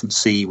what you often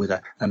see with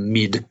a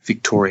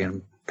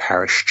mid-Victorian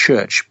parish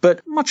church.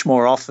 But much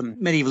more often,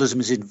 medievalism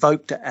is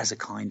invoked as a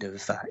kind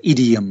of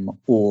idiom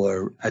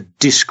or a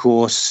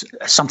discourse,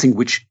 something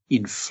which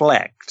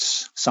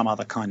inflects some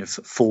other kind of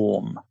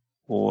form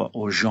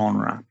or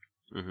genre.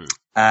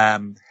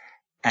 Mm-hmm.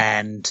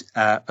 And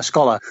a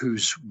scholar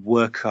whose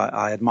work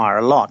I admire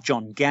a lot,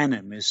 John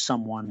Gannam, is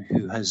someone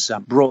who has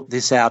brought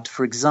this out,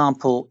 for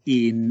example,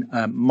 in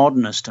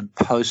modernist and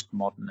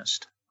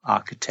postmodernist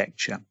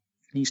architecture.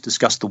 He's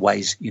discussed the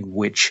ways in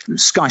which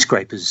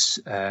skyscrapers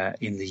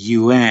in the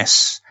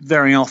US,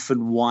 very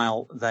often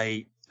while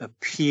they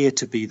appear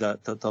to be the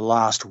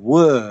last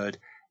word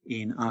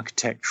in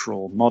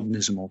architectural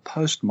modernism or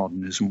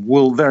postmodernism,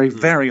 will very,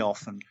 very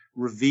often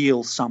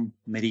reveal some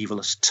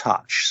medievalist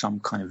touch, some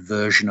kind of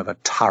version of a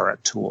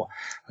turret or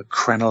a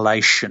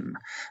crenellation.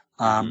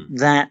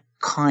 That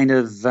kind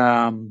of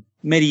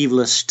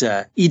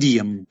medievalist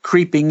idiom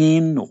creeping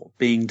in or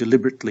being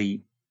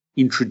deliberately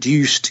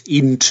introduced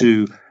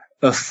into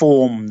a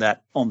form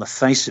that on the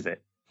face of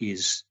it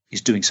is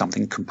doing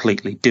something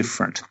completely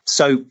different.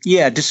 So,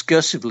 yeah,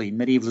 discursively,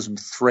 medievalism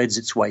threads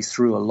its way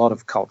through a lot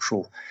of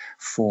cultural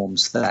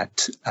forms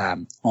that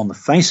on the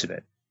face of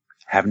it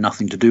have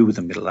nothing to do with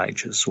the Middle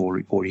Ages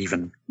or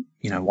even,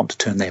 want to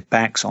turn their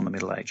backs on the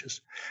Middle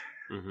Ages.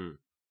 Mm-hmm.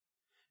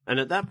 And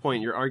at that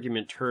point, your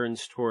argument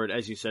turns toward,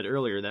 as you said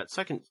earlier, that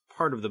second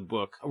part of the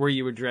book where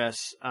you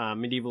address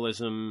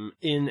medievalism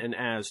in and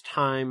as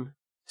time,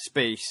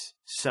 space,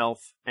 self,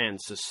 and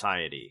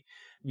society.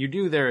 You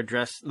do there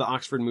address the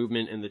Oxford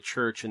movement and the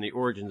church and the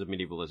origins of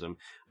medievalism,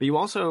 but you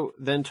also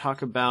then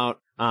talk about,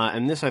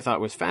 and this I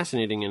thought was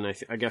fascinating, and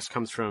I guess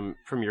comes from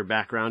your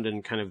background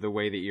and kind of the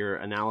way that your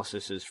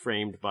analysis is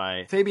framed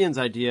by Fabian's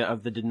idea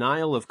of the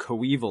denial of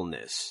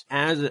coevalness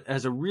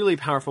as a really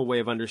powerful way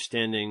of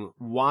understanding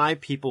why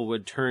people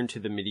would turn to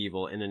the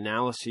medieval in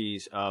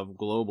analyses of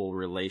global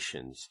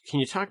relations. Can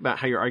you talk about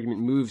how your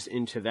argument moves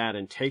into that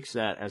and takes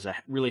that as a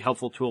really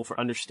helpful tool for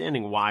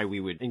understanding why we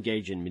would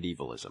engage in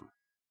medievalism?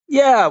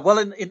 Yeah, well,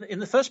 in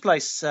the first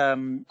place,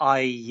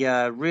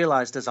 I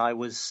realized as I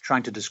was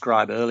trying to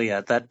describe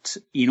earlier that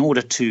in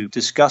order to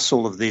discuss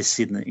all of this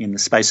in the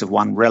space of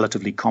one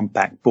relatively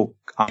compact book,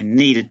 I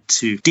needed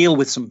to deal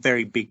with some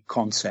very big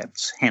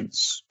concepts,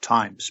 hence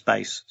time,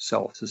 space,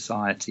 self,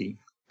 society.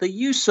 The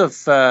use of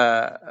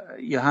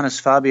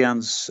Johannes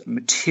Fabian's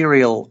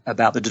material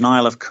about the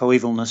denial of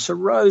coevalness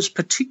arose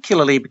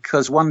particularly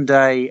because one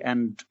day,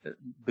 and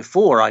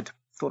before I'd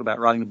thought about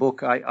writing the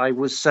book, I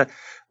was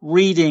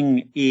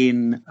reading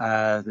in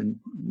the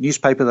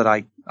newspaper that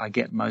I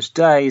get most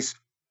days,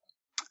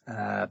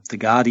 the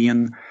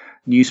Guardian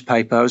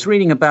newspaper. I was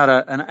reading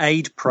about an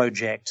aid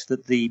project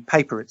that the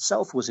paper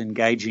itself was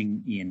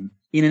engaging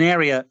in an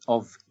area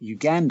of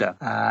Uganda,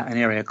 an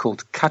area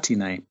called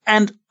Cardinal.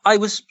 And I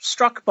was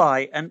struck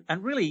by and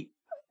really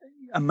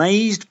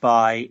amazed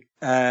by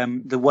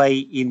the way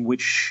in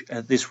which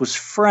this was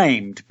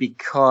framed,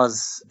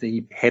 because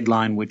the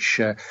headline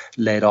which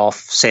led off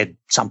said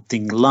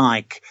something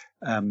like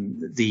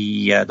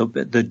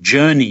the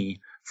journey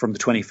from the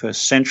 21st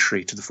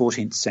century to the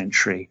 14th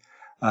century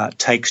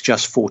takes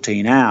just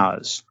 14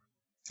 hours.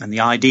 And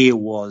the idea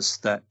was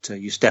that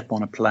you step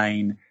on a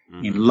plane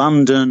in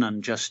London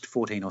and just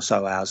 14 or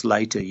so hours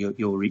later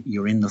you're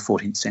in the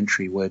 14th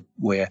century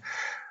where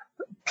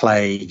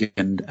plague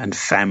and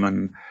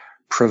famine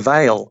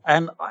prevail.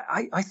 And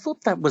I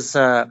thought that was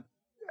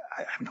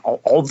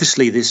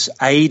obviously this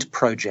aid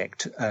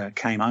project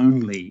came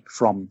only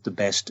from the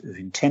best of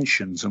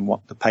intentions, and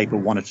what the paper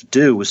wanted to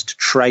do was to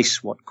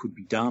trace what could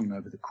be done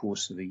over the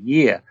course of a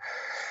year.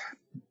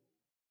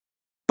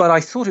 But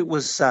I thought it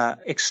was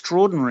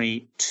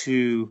extraordinary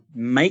to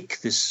make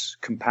this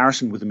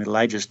comparison with the Middle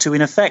Ages, to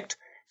in effect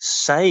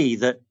say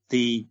that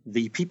the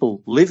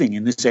people living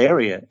in this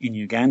area in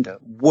Uganda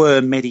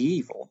were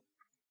medieval.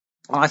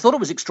 I thought it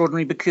was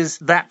extraordinary because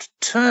that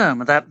term,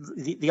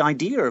 the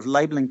idea of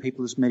labeling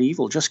people as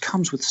medieval just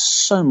comes with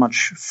so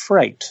much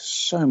freight,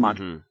 so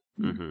much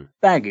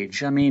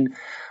baggage. I mean,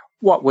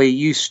 what we're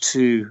used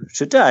to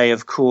today,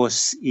 of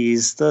course,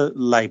 is the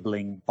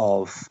labeling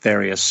of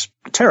various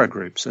terror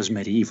groups as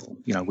medieval.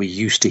 We're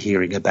used to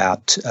hearing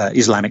about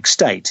Islamic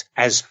State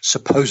as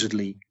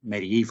supposedly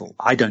medieval.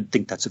 I don't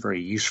think that's a very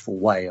useful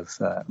way of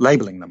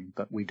labeling them,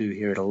 but we do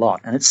hear it a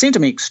lot. And it seemed to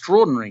me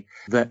extraordinary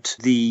that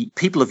the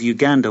people of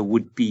Uganda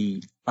would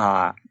be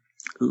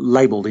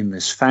labeled in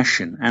this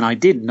fashion. And I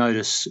did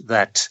notice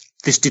that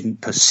this didn't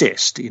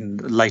persist in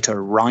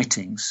later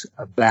writings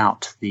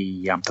about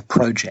the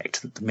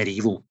project, that the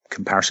medieval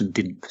comparison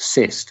didn't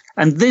persist.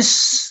 And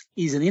this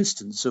is an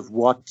instance of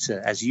what,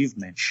 as you've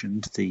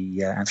mentioned,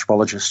 the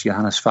anthropologist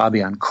Johannes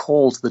Fabian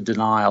calls the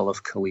denial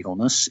of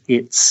coevalness.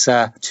 It's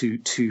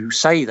to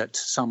say that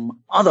some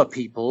other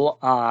people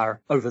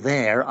are over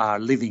there, are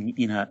living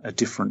in a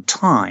different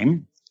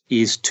time,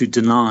 is to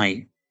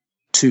deny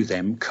to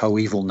them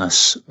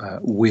coevalness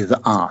with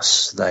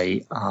us.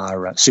 They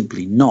are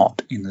simply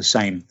not in the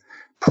same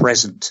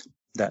present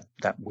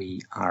that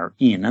we are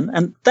in.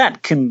 And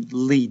that can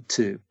lead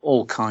to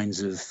all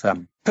kinds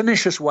of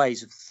pernicious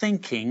ways of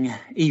thinking,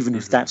 even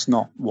if that's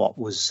not what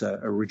was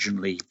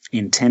originally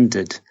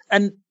intended.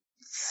 And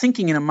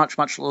thinking in a much,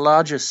 much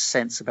larger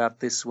sense about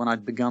this when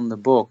I'd begun the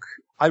book,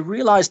 I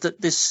realized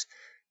that this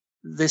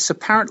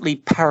apparently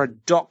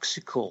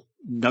paradoxical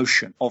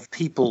notion of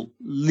people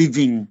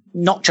living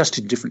not just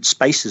in different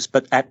spaces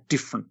but at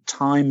different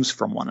times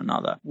from one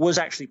another was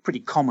actually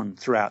pretty common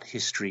throughout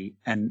history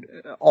and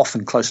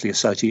often closely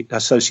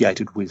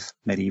associated with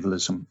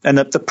medievalism. And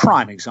the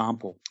prime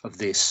example of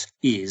this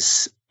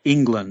is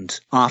England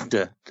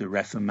after the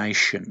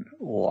Reformation,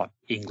 or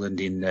England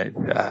in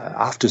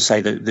after, say,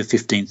 the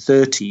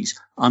 1530s,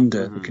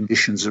 under the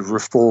conditions of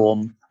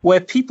reform, where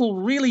people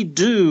really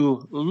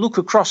do look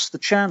across the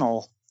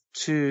Channel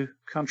to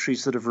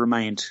countries that have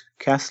remained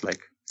Catholic,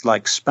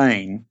 like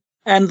Spain,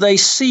 and they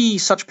see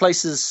such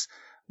places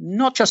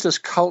not just as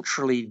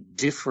culturally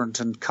different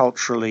and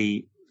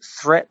culturally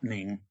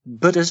threatening,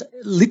 but as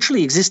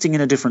literally existing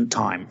in a different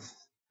time.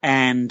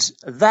 And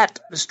that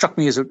struck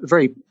me as a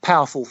very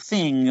powerful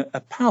thing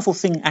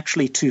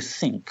actually to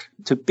think,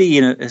 to be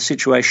in a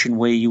situation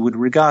where you would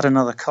regard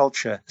another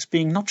culture as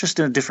being not just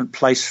in a different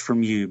place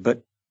from you,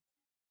 but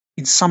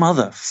in some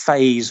other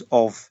phase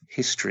of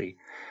history.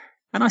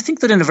 And I think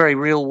that in a very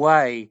real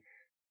way,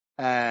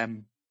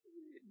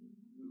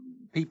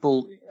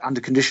 people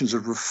under conditions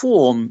of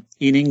reform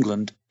in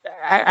England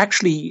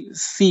actually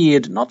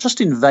feared not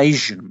just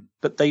invasion,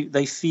 but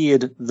they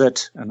feared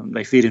that, and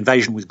they feared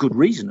invasion with good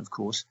reason, of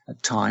course,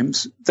 at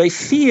times, they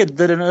feared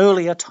that an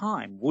earlier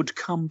time would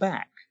come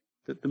back,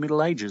 that the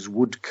Middle Ages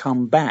would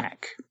come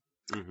back.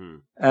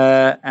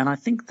 And I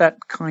think that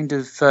kind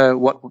of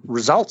what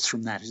results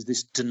from that is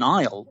this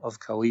denial of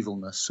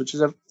coevalness, which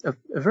is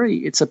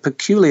it's a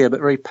peculiar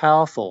but very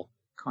powerful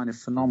kind of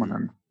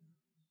phenomenon.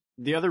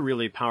 The other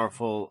really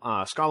powerful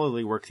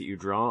scholarly work that you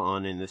draw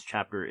on in this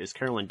chapter is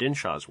Carolyn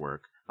Dinshaw's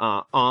work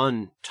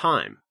on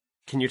time.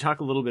 Can you talk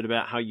a little bit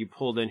about how you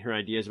pulled in her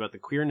ideas about the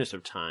queerness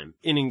of time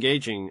in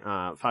engaging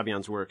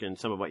Fabian's work and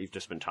some of what you've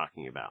just been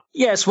talking about?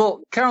 Yes,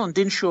 well, Carolyn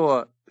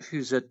Dinshaw,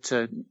 who's at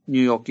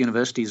New York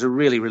University, is a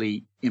really,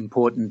 really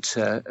important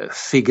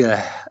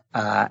figure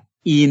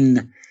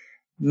in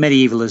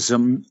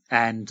medievalism,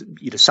 and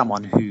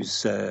someone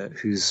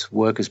whose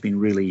work has been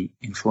really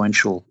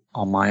influential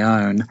on my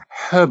own.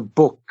 Her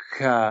book,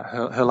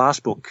 her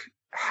last book,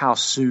 How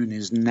Soon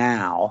Is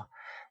Now,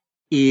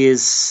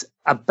 is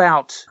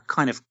about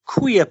kind of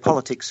queer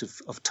politics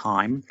of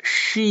time.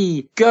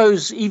 She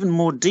goes even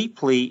more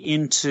deeply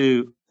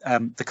into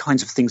the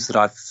kinds of things that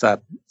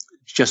I've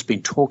just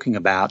been talking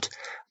about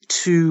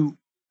to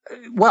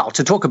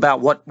talk about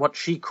what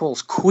she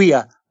calls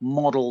queer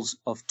models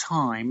of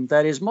time.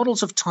 That is,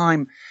 models of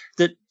time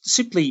that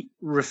simply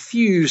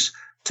refuse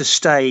to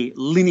stay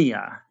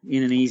linear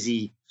in an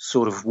easy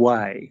sort of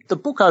way. The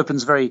book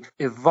opens very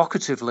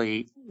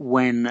evocatively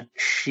when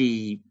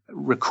she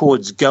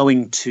records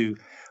going to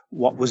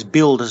what was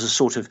billed as a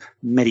sort of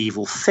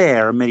medieval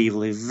fair, a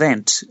medieval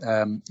event.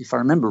 If I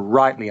remember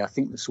rightly, I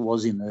think this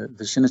was in the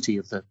vicinity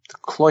of the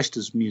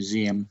Cloisters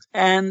Museum.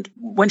 And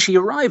when she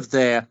arrived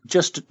there,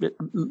 just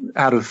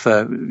out of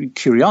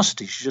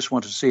curiosity, she just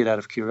wanted to see it out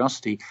of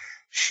curiosity,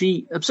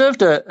 she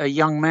observed a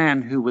young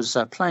man who was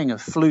playing a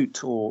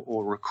flute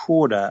or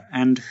recorder,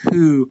 and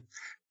who,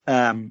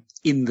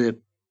 in the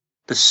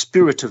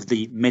spirit of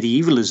the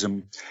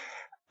medievalism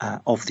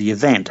of the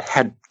event,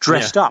 had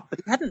dressed up, but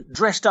he hadn't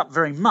dressed up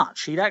very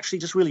much. He'd actually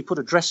just really put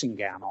a dressing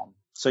gown on.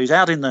 So he's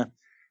out in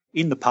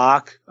the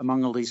park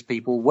among all these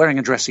people, wearing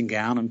a dressing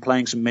gown and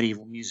playing some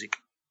medieval music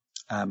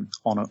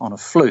on a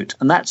flute.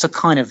 And that's a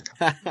kind of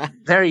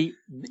very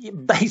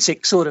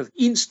basic sort of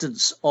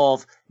instance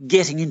of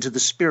getting into the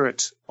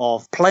spirit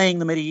of playing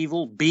the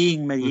medieval,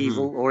 being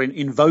medieval, or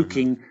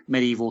invoking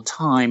medieval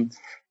time.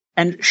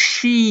 And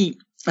she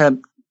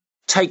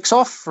takes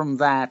off from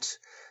that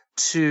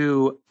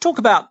to talk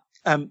about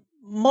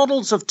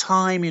models of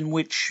time in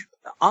which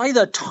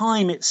either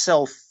time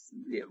itself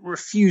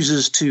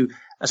refuses to,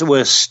 as it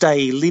were,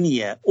 stay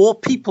linear, or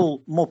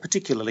people more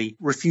particularly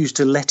refuse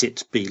to let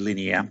it be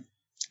linear.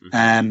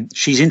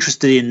 She's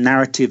interested in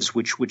narratives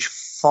which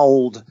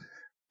fold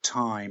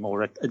time,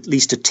 or at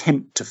least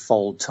attempt to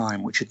fold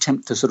time, which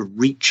attempt to sort of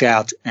reach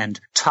out and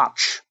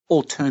touch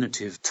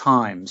alternative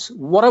times.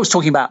 What I was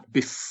talking about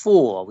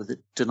before with the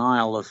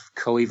denial of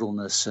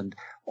coevalness, and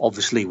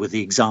obviously with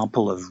the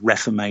example of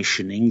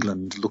Reformation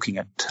England looking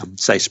at,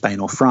 say, Spain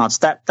or France,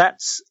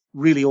 that's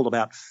really all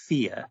about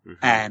fear,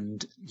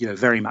 and,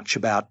 very much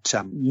about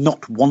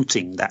not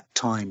wanting that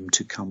time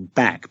to come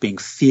back, being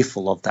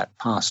fearful of that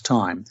past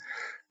time.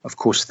 Of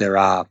course, there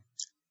are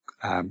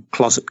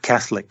closet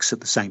Catholics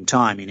at the same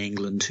time in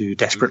England who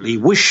desperately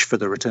wish for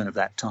the return of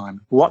that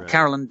time. What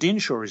Carolyn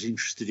Dinshaw is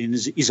interested in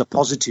is a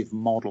positive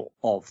model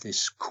of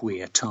this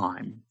queer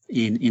time,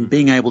 in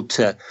being able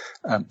to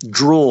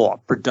draw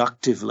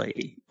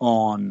productively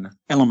on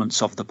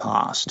elements of the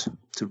past,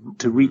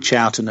 to reach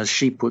out and, as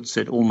she puts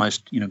it,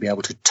 almost, be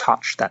able to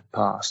touch that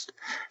past.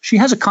 She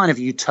has a kind of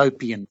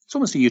it's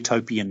almost a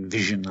utopian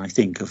vision, I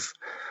think, of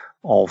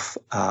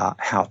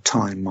how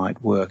time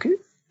might work.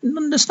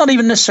 It's not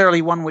even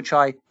necessarily one which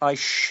I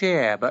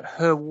share, but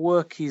her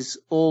work is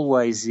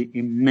always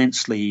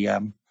immensely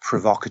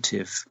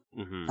provocative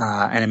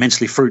and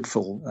immensely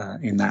fruitful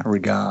in that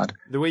regard.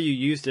 The way you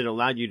used it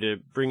allowed you to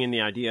bring in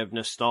the idea of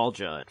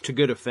nostalgia to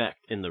good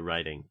effect in the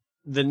writing.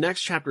 The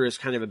next chapter is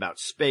kind of about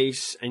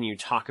space, and you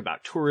talk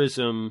about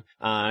tourism.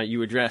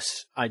 You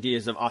address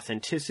ideas of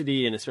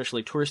authenticity and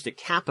especially touristic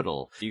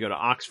capital. You go to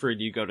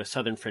Oxford, you go to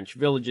southern French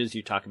villages,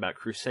 you talk about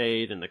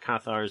Crusade and the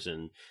Cathars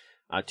and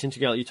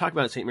Tintagel. You talk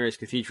about St. Mary's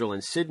Cathedral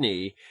in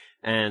Sydney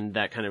and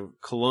that kind of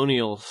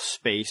colonial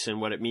space and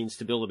what it means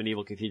to build a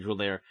medieval cathedral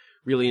there.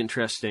 Really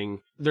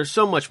interesting. There's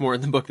so much more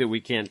in the book that we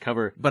can't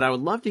cover, but I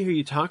would love to hear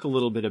you talk a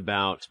little bit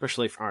about,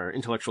 especially for our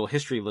intellectual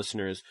history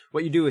listeners,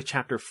 what you do with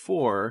chapter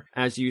 4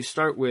 as you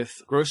start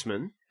with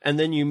Grossman, and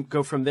then you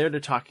go from there to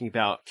talking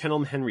about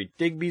Kenelm Henry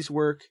Digby's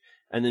work,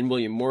 and then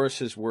William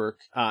Morris's work,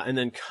 and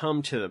then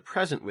come to the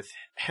present with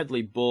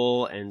Hedley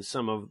Bull and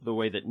some of the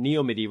way that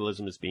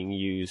neo-medievalism is being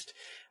used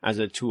as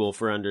a tool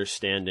for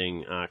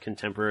understanding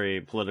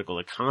contemporary political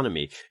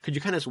economy. Could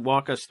you kind of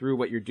walk us through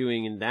what you're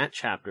doing in that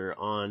chapter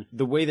on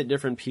the way that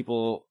different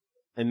people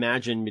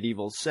imagine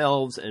medieval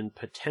selves and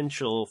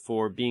potential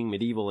for being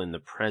medieval in the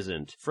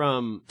present,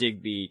 from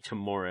Digby to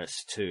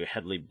Morris to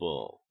Hedley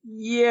Bull?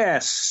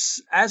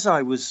 Yes. As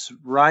I was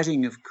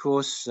writing, of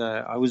course,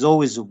 I was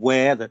always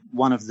aware that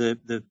one of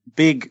the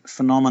big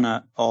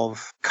phenomena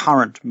of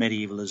current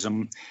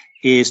medievalism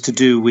is to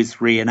do with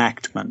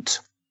reenactment.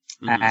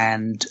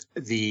 And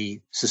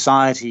the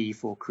Society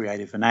for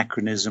Creative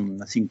Anachronism,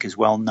 I think, is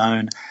well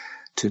known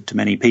to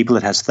many people.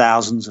 It has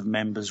thousands of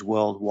members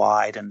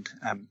worldwide, and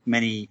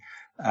many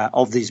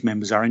of these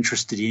members are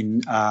interested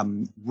in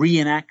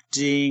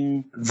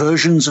reenacting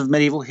versions of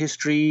medieval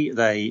history.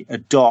 They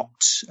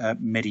adopt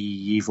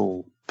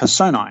medieval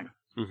personae.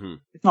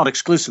 It's not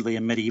exclusively a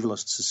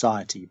medievalist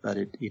society, but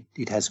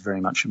it has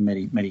very much a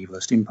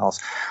medievalist impulse.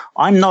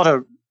 I'm not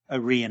a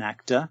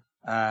reenactor.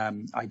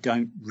 I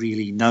don't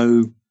really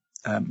know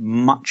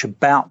much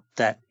about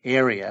that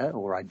area,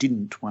 or I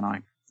didn't when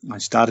I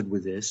started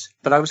with this,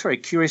 but I was very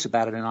curious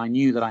about it, and I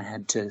knew that I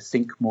had to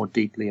think more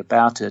deeply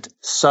about it.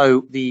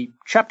 So the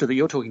chapter that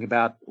you're talking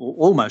about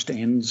almost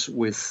ends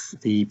with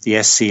the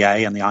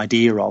SCA and the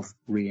idea of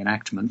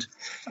reenactment,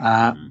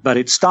 but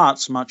it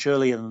starts much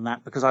earlier than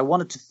that, because I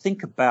wanted to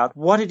think about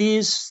what it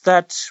is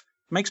that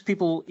makes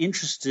people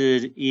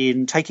interested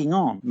in taking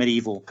on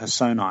medieval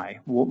personae.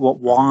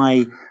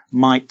 Why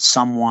might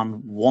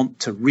someone want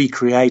to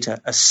recreate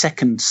a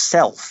second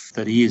self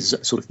that is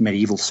a sort of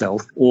medieval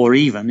self, or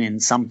even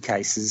in some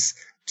cases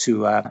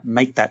to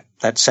make that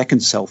second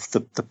self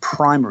the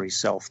primary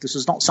self? This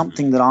is not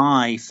something that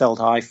I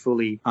felt I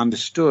fully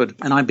understood.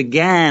 And I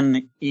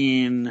began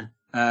in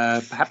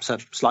perhaps a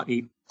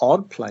slightly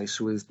odd place,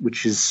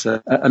 which is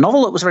a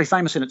novel that was very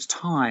famous in its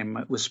time.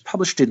 It was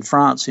published in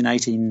France in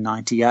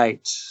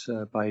 1898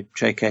 by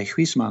J.K.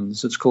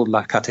 Huysmans. It's called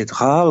La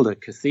Cathédrale, the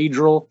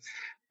Cathedral,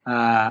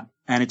 and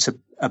it's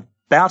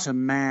about a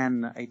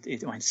man.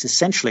 It's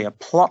essentially a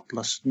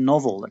plotless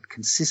novel that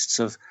consists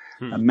of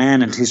a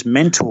man and his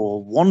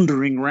mentor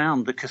wandering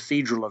around the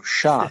Cathedral of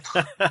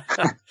Chartres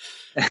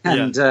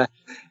and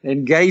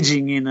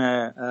engaging in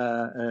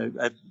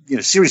a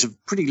series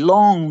of pretty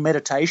long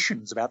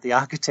meditations about the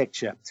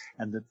architecture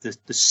and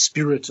the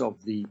spirit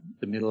of the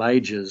Middle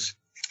Ages,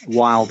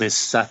 while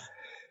this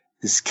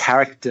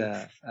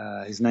character,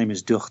 his name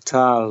is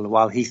Durtal,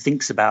 while he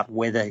thinks about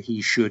whether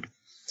he should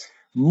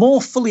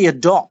more fully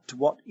adopt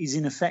what is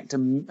in effect a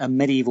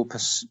medieval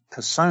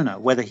persona,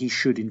 whether he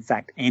should in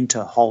fact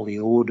enter holy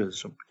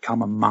orders or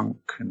become a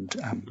monk and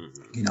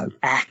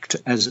act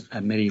as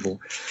a medieval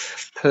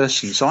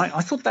person. So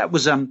I thought that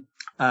was an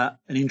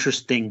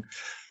interesting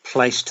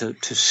place to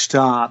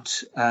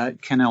start.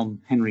 Kenelm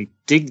Henry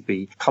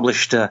Digby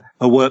published a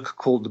work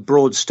called The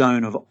Broad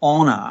Stone of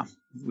Honour,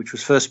 which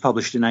was first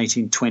published in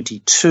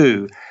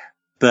 1822.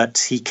 But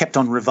he kept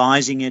on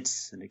revising it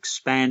and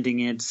expanding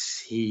it.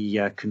 He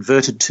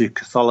converted to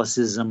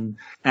Catholicism.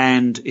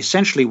 And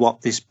essentially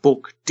what this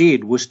book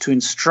did was to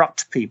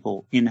instruct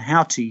people in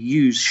how to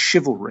use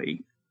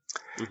chivalry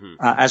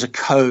as a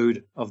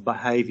code of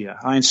behavior.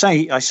 I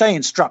say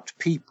instruct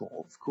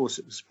people. Of course,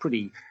 it was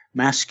pretty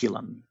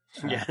masculine.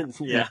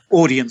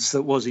 Audience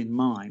that was in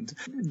mind.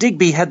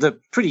 Digby had the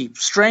pretty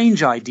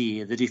strange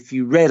idea that if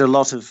you read a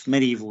lot of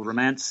medieval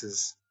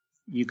romances,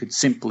 you could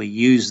simply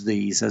use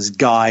these as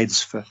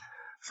guides for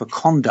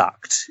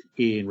conduct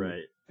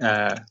in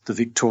the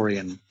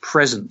Victorian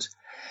present.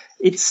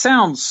 It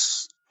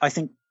sounds, I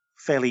think,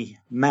 fairly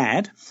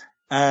mad.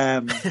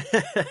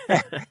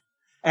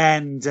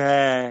 And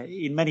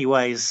in many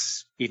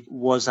ways, it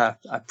was a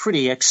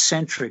pretty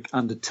eccentric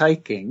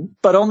undertaking.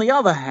 But on the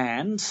other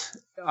hand,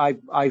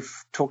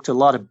 I've talked a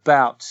lot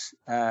about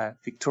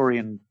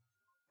Victorian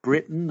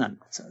Britain and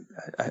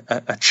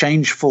a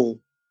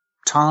changeful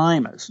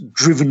time, as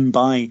driven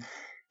by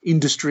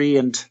industry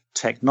and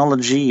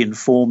technology in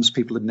forms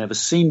people had never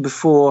seen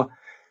before.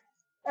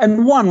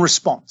 And one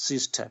response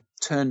is to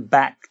turn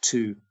back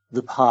to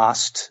the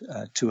past,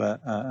 to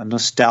a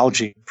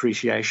nostalgic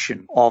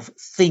appreciation of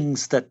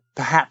things that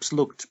perhaps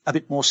looked a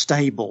bit more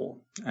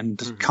stable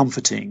and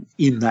comforting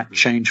in that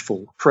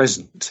changeful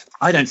present.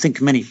 I don't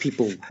think many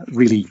people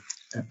really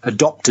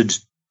adopted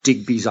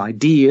Digby's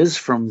ideas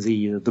from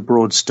the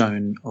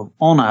Broadstone of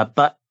Honour,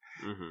 but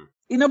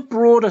in a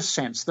broader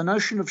sense, the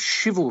notion of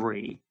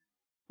chivalry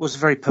was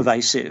very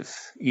pervasive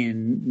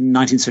in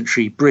 19th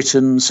century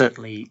Britain,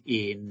 certainly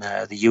in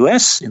the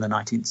US in the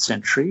 19th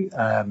century.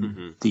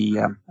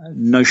 The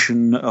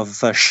notion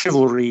of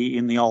chivalry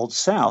in the Old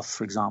South,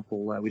 for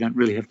example, we don't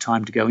really have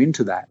time to go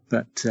into that,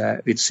 but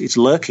it's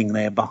lurking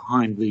there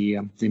behind the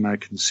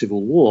American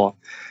Civil War.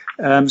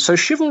 So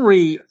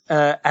chivalry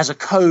as a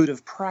code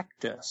of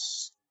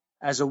practice,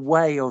 as a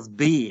way of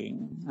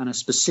being, and a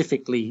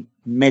specifically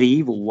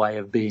medieval way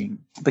of being,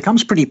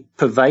 becomes pretty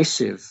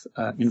pervasive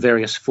in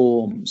various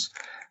forms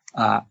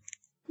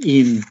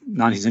in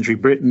 19th century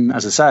Britain,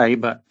 as I say,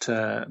 but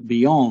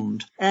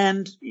beyond.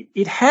 And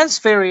it has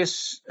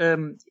various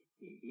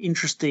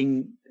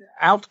interesting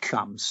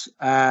outcomes.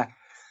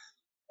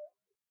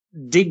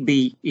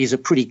 Digby is a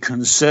pretty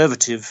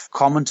conservative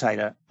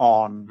commentator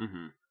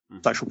on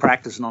social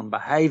practice and on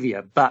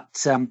behaviour,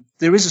 but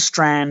there is a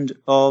strand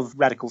of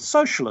radical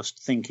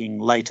socialist thinking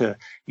later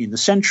in the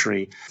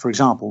century, for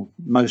example,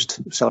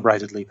 most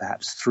celebratedly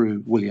perhaps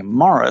through William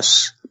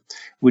Morris,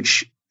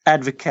 which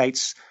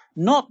advocates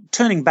not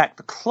turning back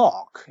the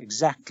clock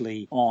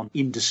exactly on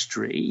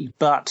industry,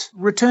 but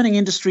returning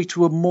industry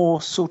to a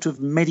more sort of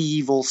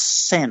medieval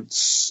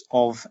sense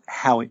of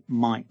how it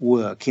might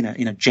work in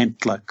a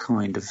gentler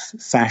kind of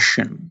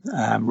fashion,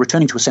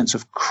 returning to a sense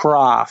of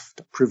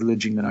craft,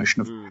 privileging the notion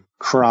of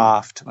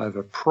craft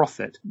over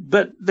profit.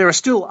 But there are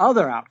still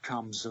other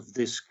outcomes of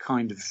this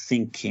kind of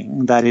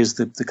thinking, that is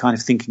the kind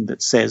of thinking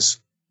that says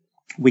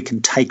we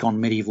can take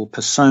on medieval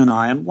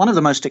personae. And one of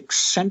the most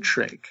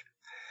eccentric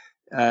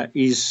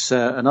is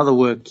another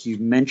work you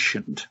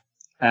mentioned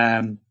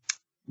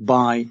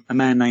by a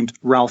man named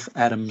Ralph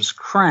Adams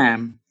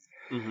Cram.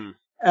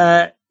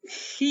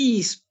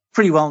 He's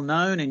pretty well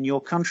known in your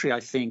country, I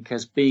think,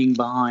 as being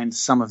behind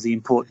some of the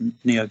important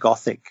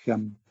neo-Gothic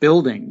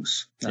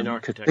buildings,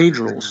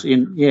 cathedrals,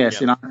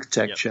 in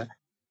architecture.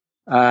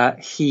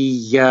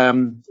 He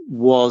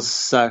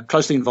was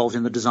closely involved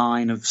in the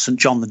design of St.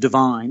 John the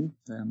Divine,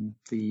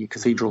 the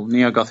cathedral,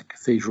 neo-Gothic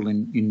cathedral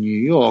in New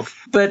York.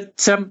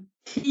 But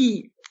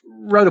he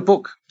wrote a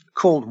book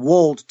called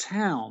Walled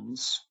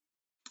Towns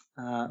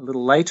a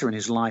little later in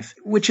his life,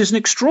 which is an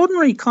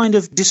extraordinary kind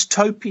of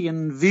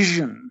dystopian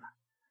vision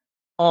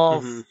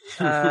of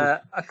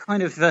a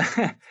kind of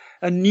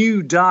a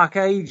new Dark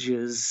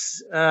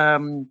Ages.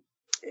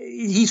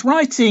 He's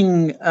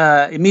writing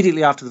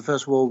immediately after the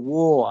First World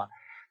War,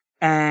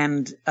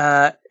 and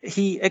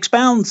he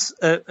expounds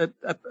a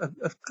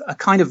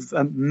kind of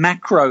a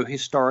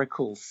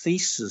macro-historical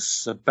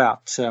thesis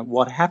about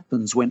what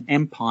happens when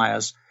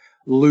empires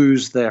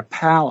lose their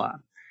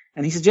power.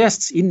 And he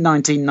suggests in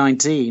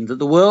 1919 that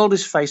the world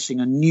is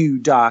facing a new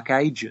Dark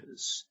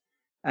Ages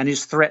and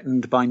is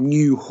threatened by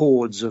new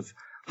hordes of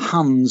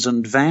Huns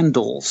and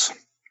Vandals.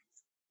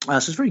 So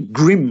it's a very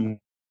grim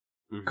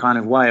kind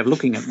of way of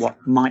looking at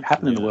what might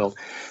happen in the world.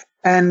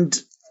 And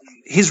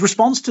his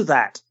response to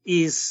that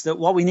is that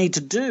what we need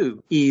to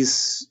do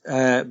is,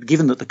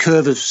 given that the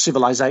curve of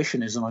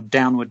civilization is on a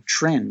downward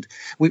trend,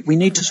 we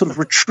need to sort of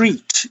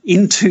retreat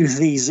into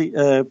these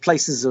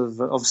places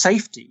of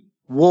safety,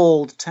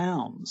 walled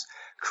towns,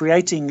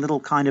 creating little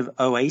kind of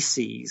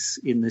oases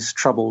in this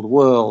troubled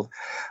world,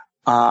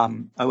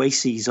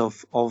 oases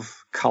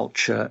of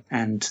culture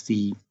and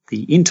the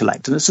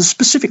intellect. And it's a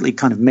specifically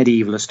kind of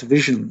medievalist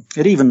vision.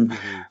 It even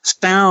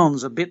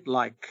sounds a bit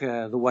like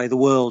the way the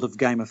world of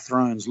Game of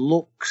Thrones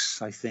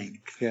looks, I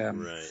think,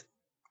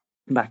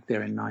 back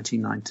there in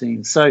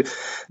 1919. So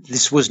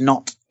this was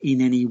not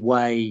in any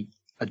way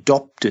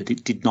adopted.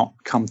 It did not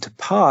come to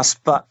pass,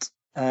 but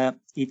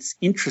it's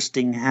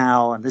interesting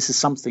how, and this is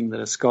something that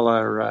a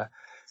scholar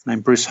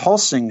named Bruce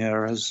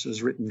Holsinger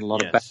has written a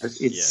lot about.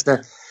 It's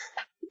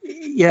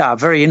a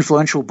very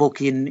influential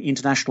book in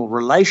international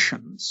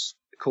relations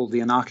called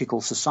The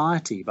Anarchical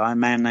Society by a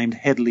man named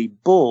Hedley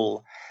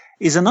Bull,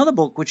 is another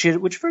book which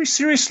very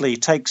seriously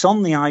takes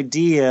on the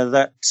idea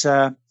that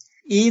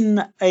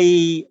in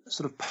a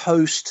sort of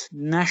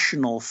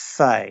post-national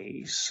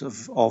phase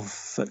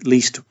of at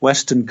least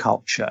Western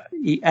culture,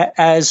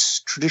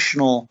 as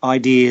traditional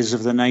ideas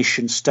of the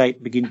nation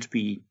state begin to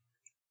be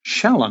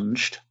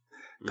challenged,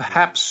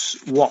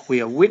 Perhaps what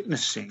we are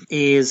witnessing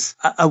is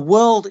a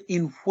world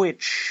in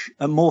which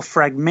a more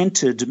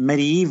fragmented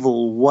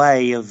medieval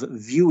way of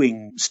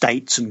viewing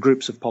states and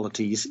groups of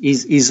polities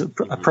is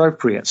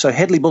appropriate. So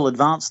Hedley Bull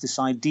advanced this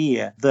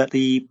idea that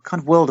the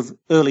kind of world of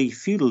early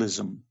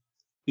feudalism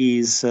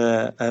is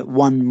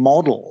one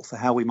model for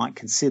how we might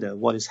consider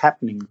what is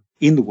happening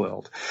in the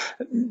world.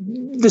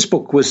 This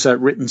book was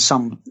written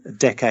some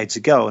decades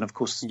ago, and of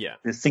course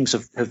things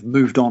have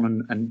moved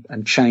on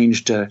and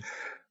changed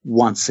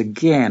once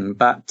again,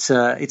 but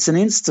it's an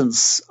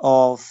instance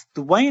of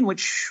the way in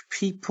which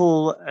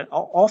people,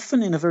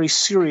 often in a very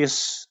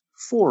serious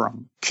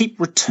forum, keep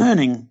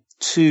returning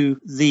to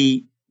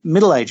the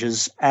Middle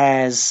Ages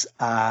as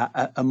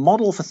a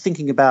model for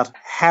thinking about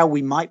how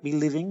we might be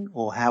living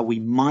or how we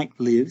might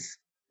live.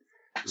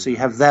 So you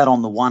have that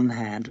on the one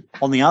hand.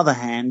 On the other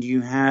hand,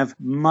 you have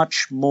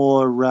much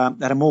more,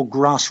 at a more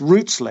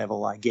grassroots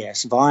level, I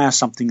guess, via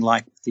something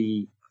like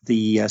the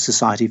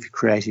Society for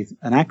Creative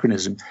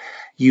Anachronism,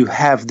 you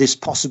have this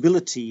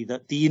possibility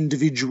that the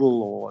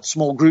individual or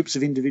small groups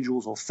of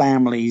individuals or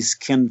families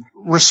can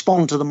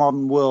respond to the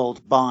modern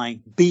world by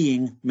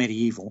being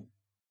medieval,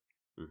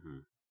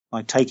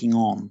 by taking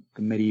on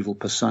the medieval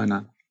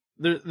persona.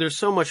 There's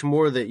so much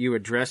more that you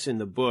address in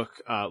the book,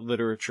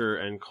 literature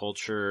and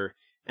culture,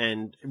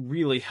 and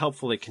really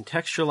helpfully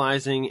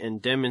contextualizing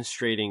and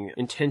demonstrating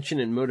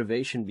intention and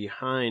motivation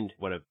behind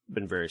what have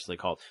been variously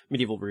called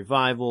medieval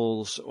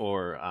revivals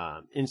or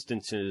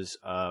instances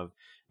of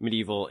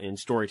medieval in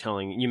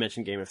storytelling. You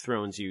mentioned Game of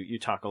Thrones. You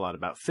talk a lot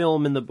about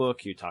film in the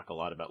book. You talk a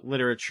lot about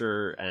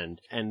literature and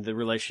the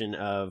relation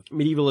of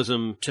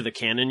medievalism to the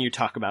canon. You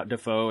talk about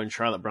Defoe and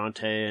Charlotte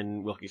Bronte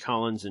and Wilkie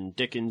Collins and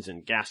Dickens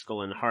and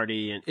Gaskell and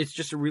Hardy. And it's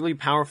just a really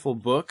powerful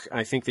book,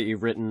 I think, that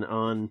you've written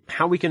on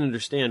how we can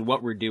understand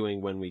what we're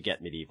doing when we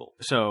get medieval.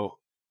 So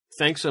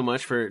thanks so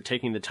much for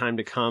taking the time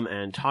to come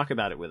and talk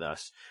about it with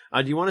us.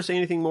 Do you want to say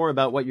anything more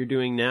about what you're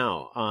doing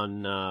now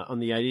on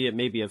the idea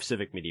maybe of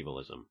civic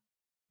medievalism?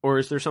 Or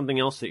is there something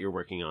else that you're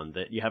working on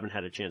that you haven't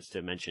had a chance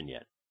to mention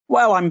yet?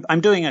 Well,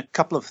 I'm doing a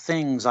couple of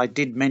things. I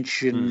did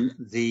mention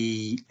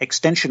the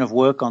extension of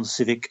work on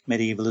civic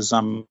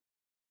medievalism.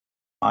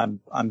 I'm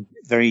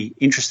very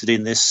interested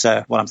in this.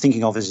 What I'm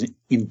thinking of is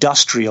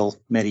industrial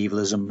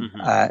medievalism.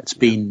 It's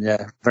been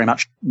very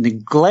much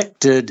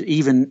neglected,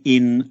 even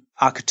in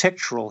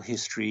architectural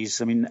histories.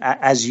 I mean,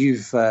 as you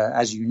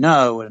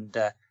know, and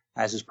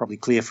as is probably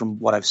clear from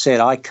what I've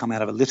said, I come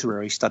out of a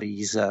literary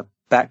studies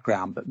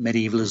background, but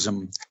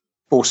medievalism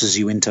forces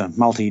you into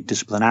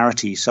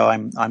multidisciplinarity. So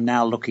I'm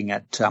now looking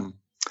at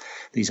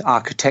these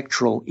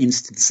architectural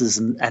instances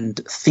and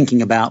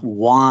thinking about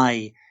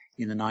why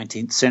in the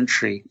 19th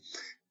century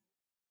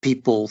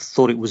people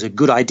thought it was a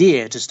good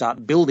idea to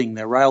start building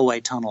their railway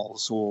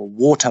tunnels or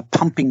water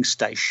pumping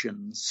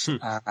stations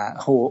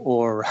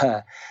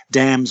or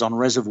dams on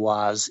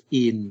reservoirs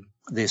in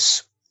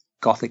this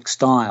Gothic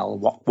style,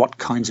 what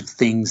kinds of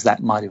things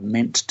that might have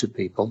meant to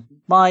people.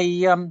 My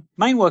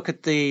main work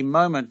at the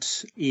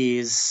moment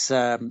is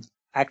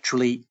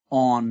actually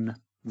on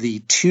the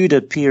Tudor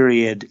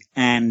period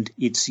and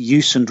its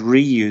use and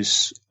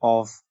reuse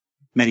of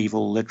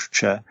medieval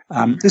literature.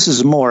 This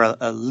is more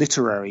a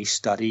literary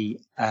study,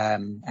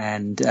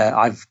 and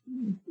I've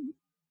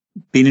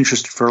been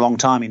interested for a long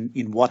time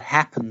in what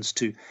happens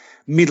to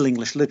Middle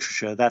English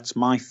literature. That's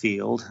my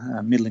field,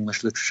 Middle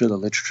English literature, the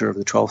literature of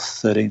the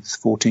 12th, 13th,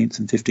 14th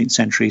and 15th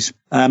centuries.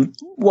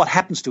 What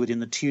happens to it in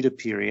the Tudor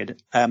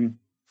period?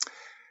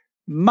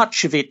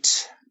 Much of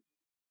it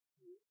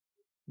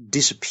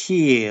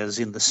disappears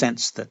in the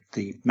sense that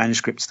the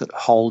manuscripts that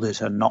hold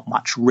it are not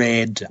much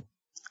read.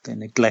 They're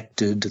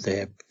neglected.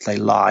 They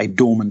lie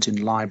dormant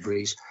in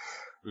libraries.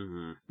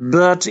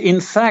 But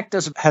in fact,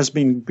 as has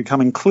been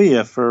becoming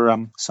clear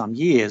for some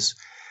years,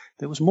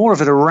 there was more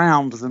of it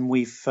around than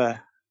we've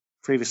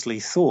previously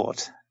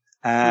thought.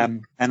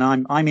 And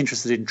I'm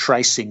interested in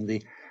tracing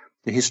the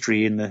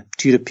history in the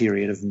Tudor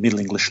period of Middle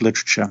English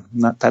literature.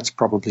 And that's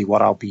probably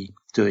what I'll be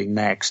doing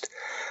next.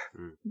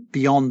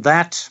 Beyond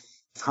that,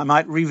 I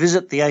might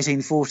revisit the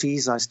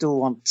 1840s. I still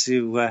want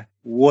to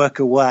work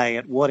away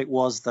at what it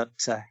was that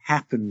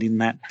happened in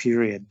that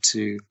period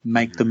to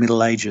make the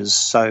Middle Ages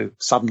so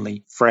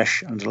suddenly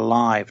fresh and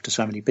alive to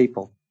so many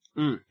people.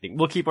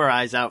 We'll keep our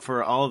eyes out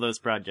for all of those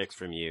projects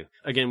from you.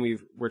 Again,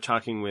 we're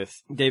talking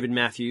with David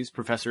Matthews,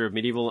 Professor of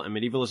Medieval and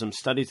Medievalism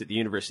Studies at the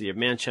University of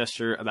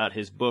Manchester, about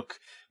his book,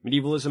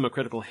 Medievalism, A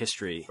Critical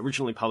History,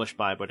 originally published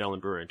by Boydell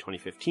Brewer in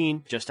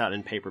 2015, just out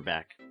in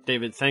paperback.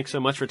 David, thanks so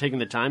much for taking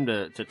the time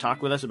to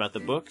talk with us about the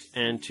book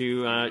and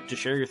to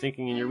share your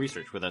thinking and your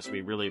research with us.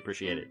 We really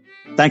appreciate it.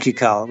 Thank you,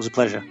 Carl. It was a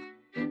pleasure.